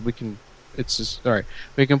show. We can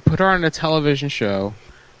put her on a television show.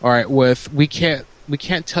 All right, we can't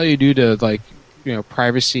tell you due to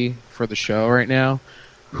privacy for the show right now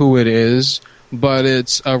who it is. But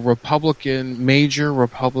it's a major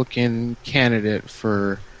Republican candidate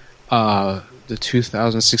for the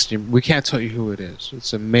 2016. We can't tell you who it is.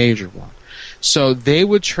 It's a major one. So they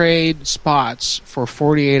would trade spots for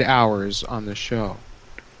 48 hours on the show.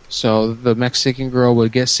 So the Mexican girl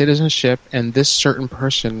would get citizenship, and this certain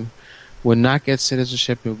person would not get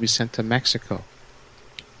citizenship and would be sent to Mexico.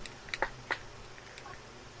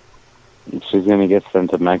 She's going to get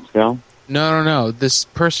sent to Mexico? No. This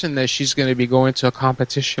person that she's going to be going to a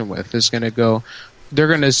competition with is going to go... They're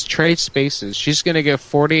going to trade spaces. She's going to get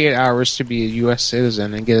 48 hours to be a U.S.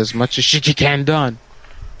 citizen and get as much as she can done.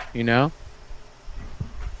 You know?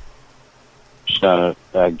 Shut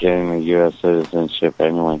up, getting a U.S. citizenship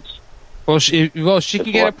anyways. Well, she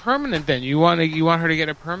can get it permanent then. You want her to get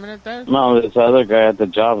it permanent then? No, this other guy at the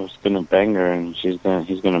job is going to bang her, and he's going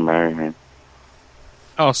to marry her.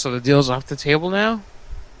 Oh, so the deal's off the table now?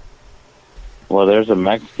 Well, there's a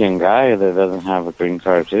Mexican guy that doesn't have a green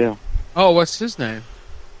card, too. Oh, what's his name?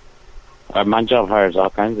 My job hires all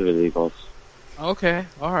kinds of illegals. Okay,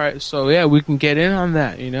 all right. So, yeah, we can get in on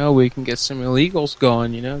that, you know. We can get some illegals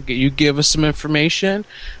going, you know. You give us some information.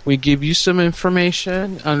 We give you some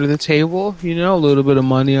information under the table, you know. A little bit of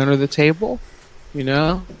money under the table, you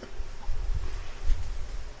know.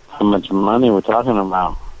 How much money we're talking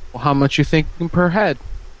about? Well, how much you thinking per head?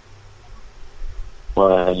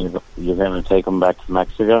 Well, you're going to take them back to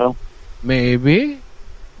Mexico? Maybe.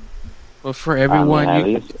 But for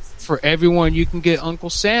everyone, you can get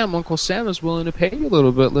Uncle Sam. Uncle Sam is willing to pay you a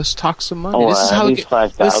little bit. Let's talk some money. Oh, this is at least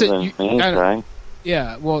 5,000, right?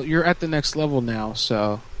 Yeah, well, you're at the next level now,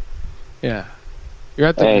 so yeah, you're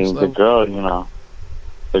at the next level. Hey, the girl, you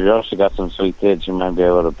know, she got some sweet tits. You might be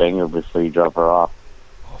able to bang her before you drop her off.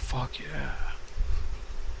 Oh fuck yeah!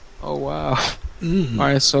 Oh wow! All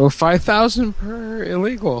right, so 5,000 per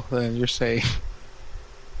illegal. Then you're saying?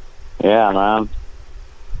 Yeah, man.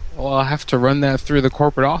 Well, I'll have to run that through the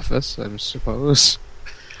corporate office, I suppose.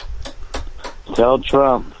 Tell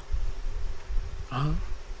Trump.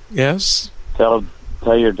 Yes? Tell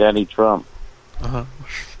your daddy Trump.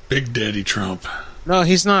 Big Daddy Trump. No,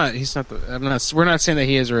 he's not. He's not the... We're not saying that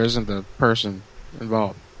he is or isn't the person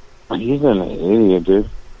involved. He's an idiot, dude.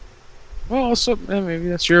 Well, also, maybe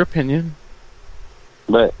that's your opinion.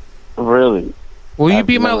 But, really... Will you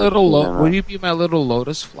be my little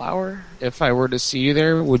lotus flower? If I were to see you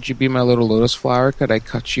there, would you be my little lotus flower? Could I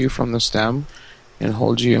cut you from the stem and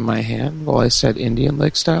hold you in my hand while I said Indian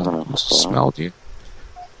Lake style? Smelled you?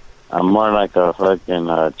 I'm more like a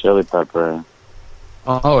fucking chili pepper.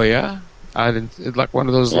 Oh yeah, I didn't like one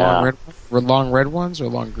of those long red ones or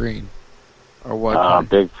long green, or what?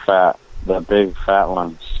 The big fat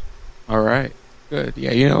ones. All right, good.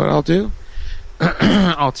 Yeah, you know what I'll do?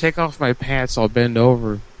 I'll take off my pants, I'll bend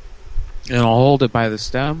over, and I'll hold it by the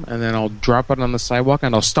stem, and then I'll drop it on the sidewalk,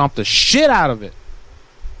 and I'll stomp the shit out of it.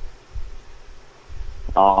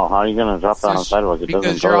 Oh, how are you going to drop it on the sidewalk? It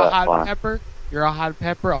doesn't go that far. You're a hot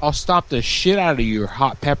pepper, I'll stomp the shit out of you,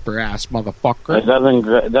 hot pepper ass motherfucker. It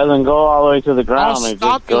doesn't go all the way to the ground.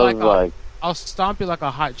 I'll stomp you like a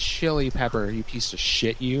hot chili pepper, you piece of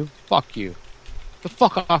shit, you. Fuck you. The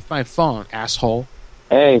fuck off my phone, asshole.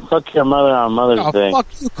 Hey, fuck your mother on Mother's Day. Fuck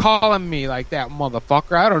you calling me like that,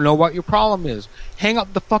 motherfucker. I don't know what your problem is. Hang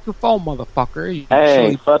up the fucking phone, motherfucker.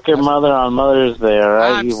 Hey, fuck your mother on Mother's Day,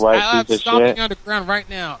 alright, you white piece of shit. I'm stomping on the ground right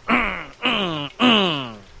now.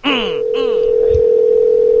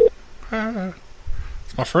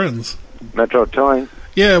 It's my friends. Metro Towing.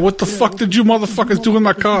 Yeah, what the fuck did you motherfuckers do in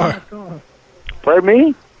my car? Pardon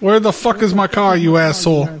me? Where the fuck is my car, you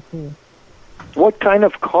asshole? What kind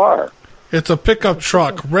of car? It's a pickup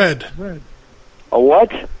truck, red. A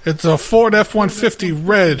what? It's a Ford F-150,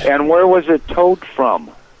 red. And where was it towed from?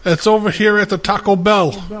 It's over here at the Taco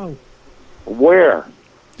Bell. Where?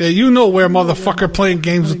 Yeah, you know where, motherfucker, playing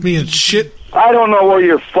games with me and shit. I don't know where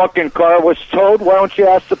your fucking car was towed. Why don't you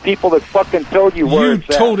ask the people that fucking towed you where it's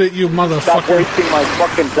at? You towed it, you motherfucker. Stop wasting my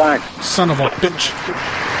fucking time. Son of a bitch.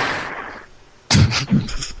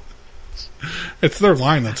 It's their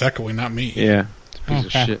line that's echoing, not me. Yeah, it's a piece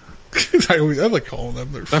of shit. I like calling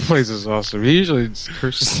them. That place is awesome. He usually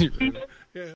curses you.